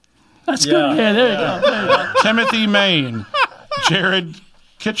Knight. That's good. Yeah, there you go. Timothy Main, Jared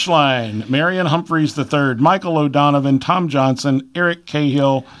Kitchline, Marion Humphreys III, Michael O'Donovan, Tom Johnson, Eric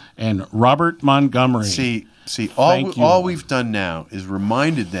Cahill, and Robert Montgomery. See, Thank you. all we've done now is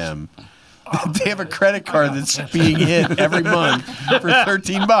reminded them that they have a credit card that's being hit every month for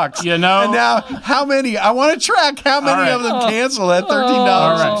 $13. You know? And now, how many? I want to track how many right. of them cancel that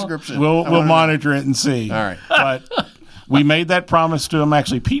 $13 subscription. We'll monitor it and see. All right. But we made that promise to them.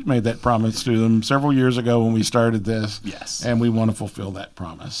 Actually, Pete made that promise to them several years ago when we started this. Yes. And we want to fulfill that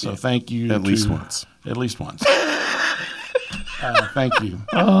promise. So thank you. At least once. At least once. Thank you.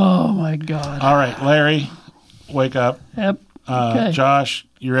 Oh, my God. All right, Larry, wake up. Yep. Okay. Josh,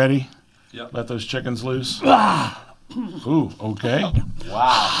 you ready? Yep. Let those chickens loose. Ooh, okay.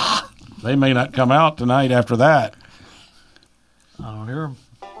 Wow. They may not come out tonight after that. I don't hear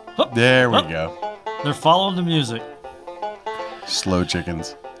them. There we go. They're following the music. Slow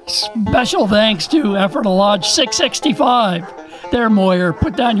chickens. Special thanks to Effort Lodge 665. There, Moyer,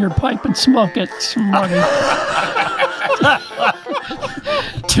 put down your pipe and smoke it, smarty.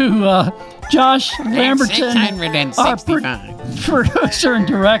 To Josh Lamberton, our producer and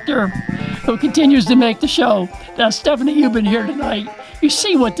director, who continues to make the show. Now, Stephanie, you've been here tonight. You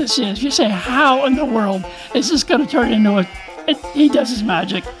see what this is. You say, how in the world is this going to turn into a... He does his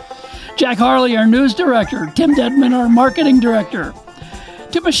magic. Jack Harley, our news director. Tim Dedman, our marketing director.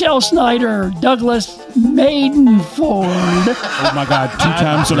 To Michelle Snyder, Douglas Maidenford, Oh, my God, 2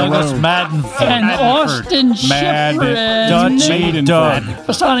 times in a Douglas row. Maddenford. and Austin Dutch Schifrin, Doug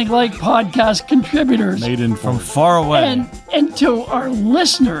Masonic Light podcast contributors. Maiden from far away. And to our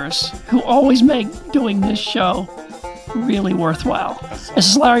listeners who always make doing this show really worthwhile.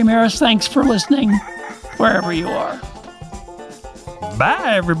 This is Larry Maris. Thanks for listening wherever you are.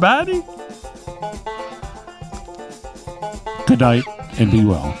 Bye, everybody. Good night, and be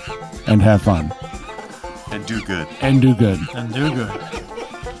well, and have fun, And do good. and do good. And do good.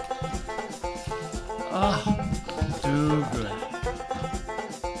 Do good.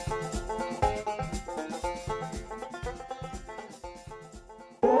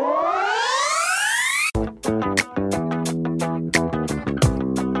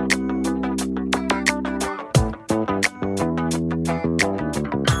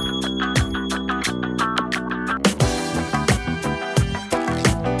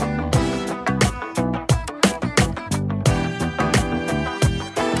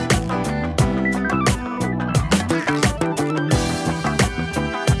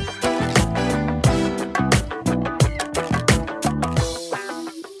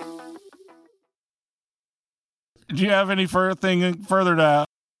 Do you have any further to